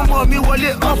 Mommy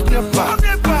wale up never.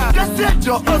 Guess them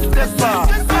your us pepper.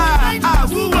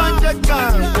 Who want to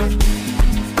come?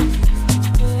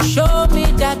 Show me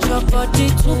that your body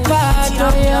too bad,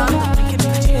 oh yeah.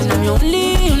 And I'm your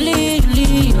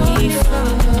only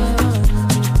fan.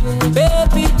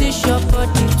 Baby, this your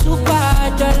body too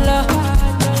bad, oh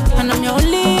yeah. And I'm your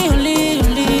only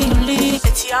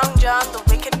It's Young John, the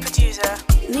wicked producer.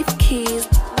 Leave keys.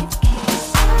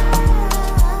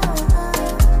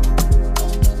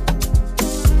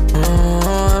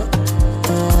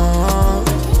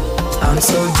 I'm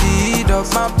so deed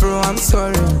of my bro, I'm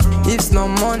sorry. If no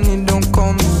money, don't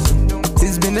call me.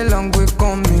 It's been a long way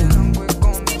coming.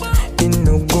 It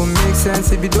no go make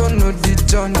sense if you don't know the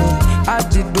journey. I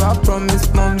did do I promise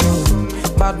mommy.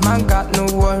 Bad man got no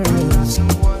worries.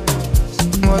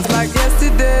 Was like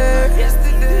yesterday.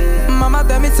 Mama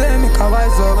tell me make I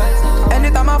wise up.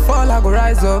 Anytime I fall, I go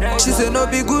rise up. She say no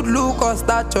be good look or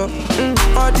stature.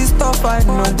 All this stuff I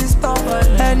know.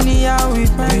 Anyhow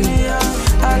with me.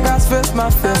 I got face my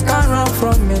face, can't run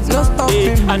from it. No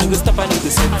stopping me. I need to stop, I need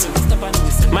to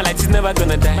set. My light is never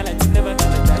gonna die.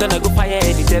 Gonna go fire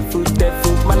any dead food.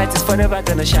 My light is forever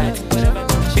gonna shine.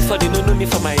 Before they don't know me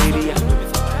from my area.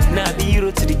 Now I be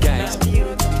hero to the guys.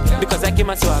 Because I came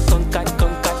out so I conquered.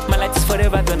 My light is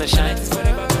forever gonna shine.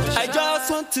 I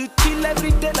just want to chill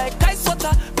every day like ice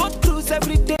water. Go cruise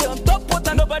every day on top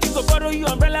water. Nobody go borrow you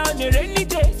umbrella on a rainy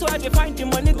day. So I define the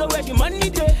money, go where the money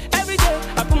day. Every day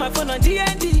I put my phone on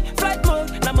DND, flight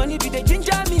mode. Now money be the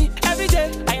ginger me. Every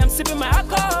day I am sipping my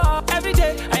alcohol. Every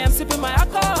day I am sipping my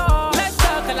alcohol. Let's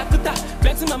talk Kalakuta,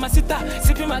 flexing mamacita,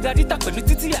 sipping margarita,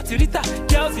 Pelutiti atirita.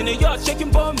 Girls in New York shaking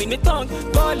bomb in the tongue.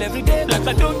 Ball every day like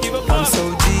I don't give a fuck. I'm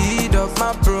so deed of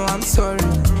my bro, I'm sorry.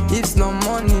 If no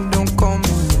money, don't call me.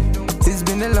 It's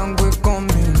been a long way coming.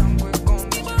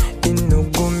 It no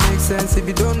go make sense if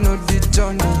you don't know the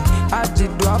journey. I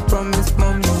did do I promise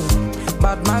mommy.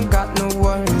 Bad man got no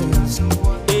worries.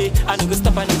 Hey, I need to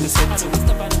stop, I need to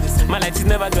set. My light is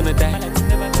never gonna die.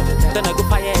 Gonna go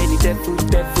fire any dead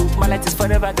food. My light is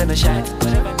forever gonna shine.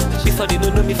 Before they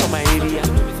don't know me from my area.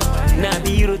 Now I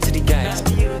be hero to the guys.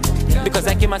 Because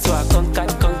I came out so I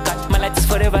conquered. My light is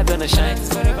forever gonna shine.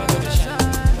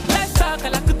 Let's talk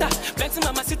Kalakuta, flexing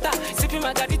mamacita, sipping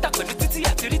margarita, Pelutiti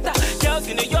atirita. Girls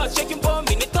in New York shaking bomb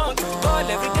in the tongue. Ball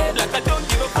every day like I don't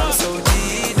give a fuck. I'm so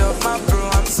deed of my bro,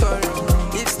 I'm sorry.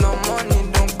 If no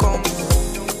money, don't call me.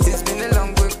 It's been a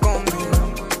long way coming.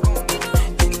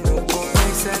 It no go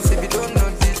make sense if you don't know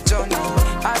this journey.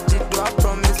 I did do I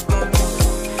promise mommy.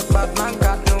 Bad man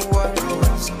got no worries.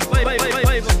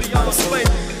 I'm so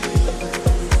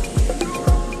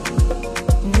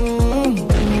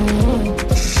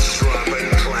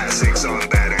Classics on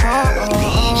that ass.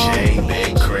 DJ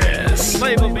Big Chris.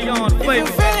 Flavor beyond flavor.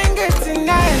 If you're feeling good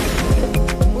tonight,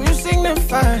 will you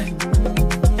signify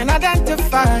and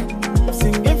identify? I'm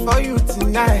singing for you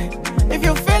tonight. If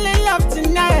you're feeling love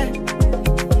tonight,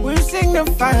 will you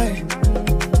signify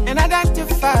and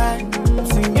identify? I'm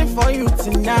singing for you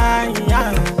tonight.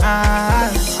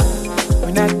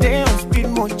 When I day on speed,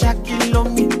 more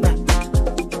kilometer.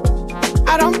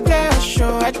 I don't play a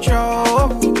show at your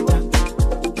meter.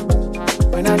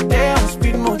 When I day on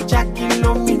speed, more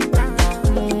kilometer.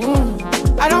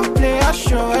 I don't play a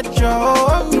show at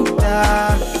your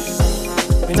meter.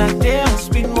 When I day on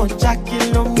speed, more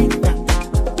kilometer.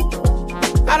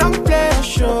 I don't play a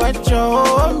show at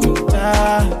your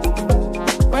meter.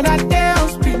 When I day on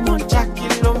speed, more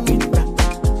kilometer.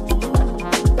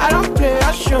 I don't play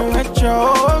a show at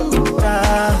your meter.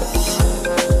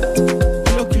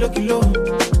 Kilo, kilo,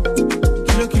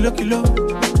 kilo, kilo, kilo.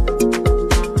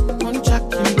 One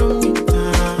kilometer.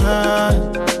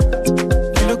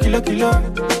 Kilo, kilo, kilo,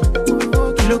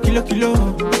 kilo, kilo, kilo.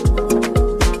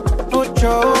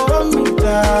 Ocho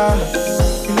meter.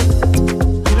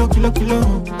 Kilo, kilo, kilo,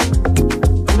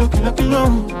 kilo, kilo, kilo.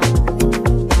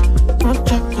 One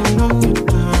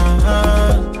kilometer.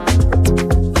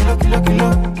 Kilo, kilo, kilo,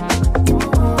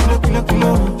 kilo, kilo,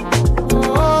 kilo.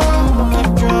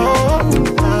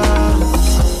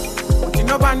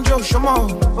 Banjo, Shomo,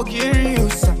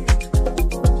 Ogiriusa.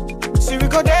 See, we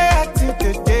go there till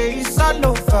the day is all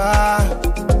over.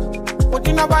 What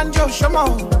in a banjo, Shomo,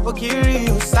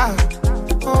 Ogiriusa.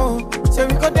 Oh, say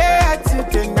we go there till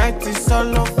the night is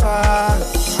all over.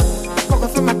 Fuck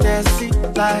off in my taxi,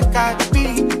 like I be,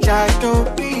 try to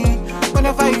be.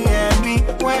 Whenever you hear me,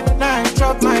 when I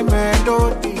drop my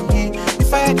melody.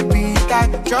 If I had to beat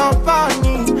that, jump on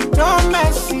me, no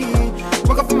messy.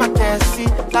 Woke up in my taxi,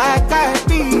 like I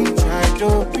be, try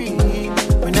to be.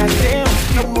 When I say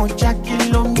I'm more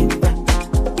kilometer,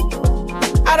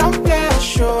 I don't play a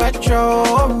show at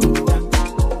your meter.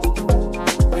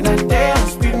 When I say I'm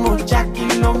speed more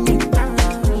kilometer,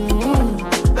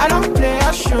 I don't play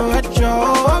a show at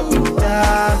your meter.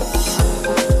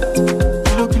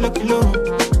 Kilo, kilo, kilo,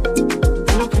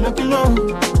 kilo, kilo, kilo.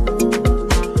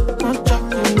 More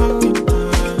kilometer.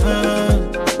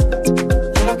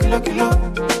 Kilo, kilo, kilo.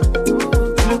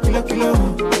 Kilo, kilo,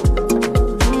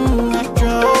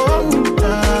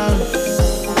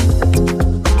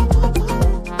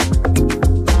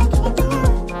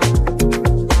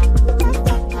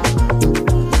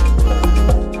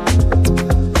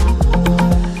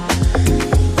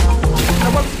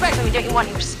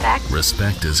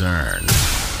 Respect is earned,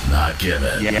 not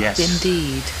given. Yes.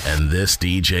 Indeed. And this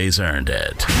DJ's earned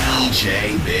it.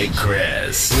 DJ Big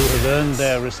Chris. You have earned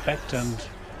their respect and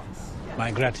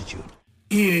my gratitude.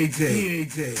 EAJ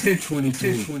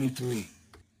 1023.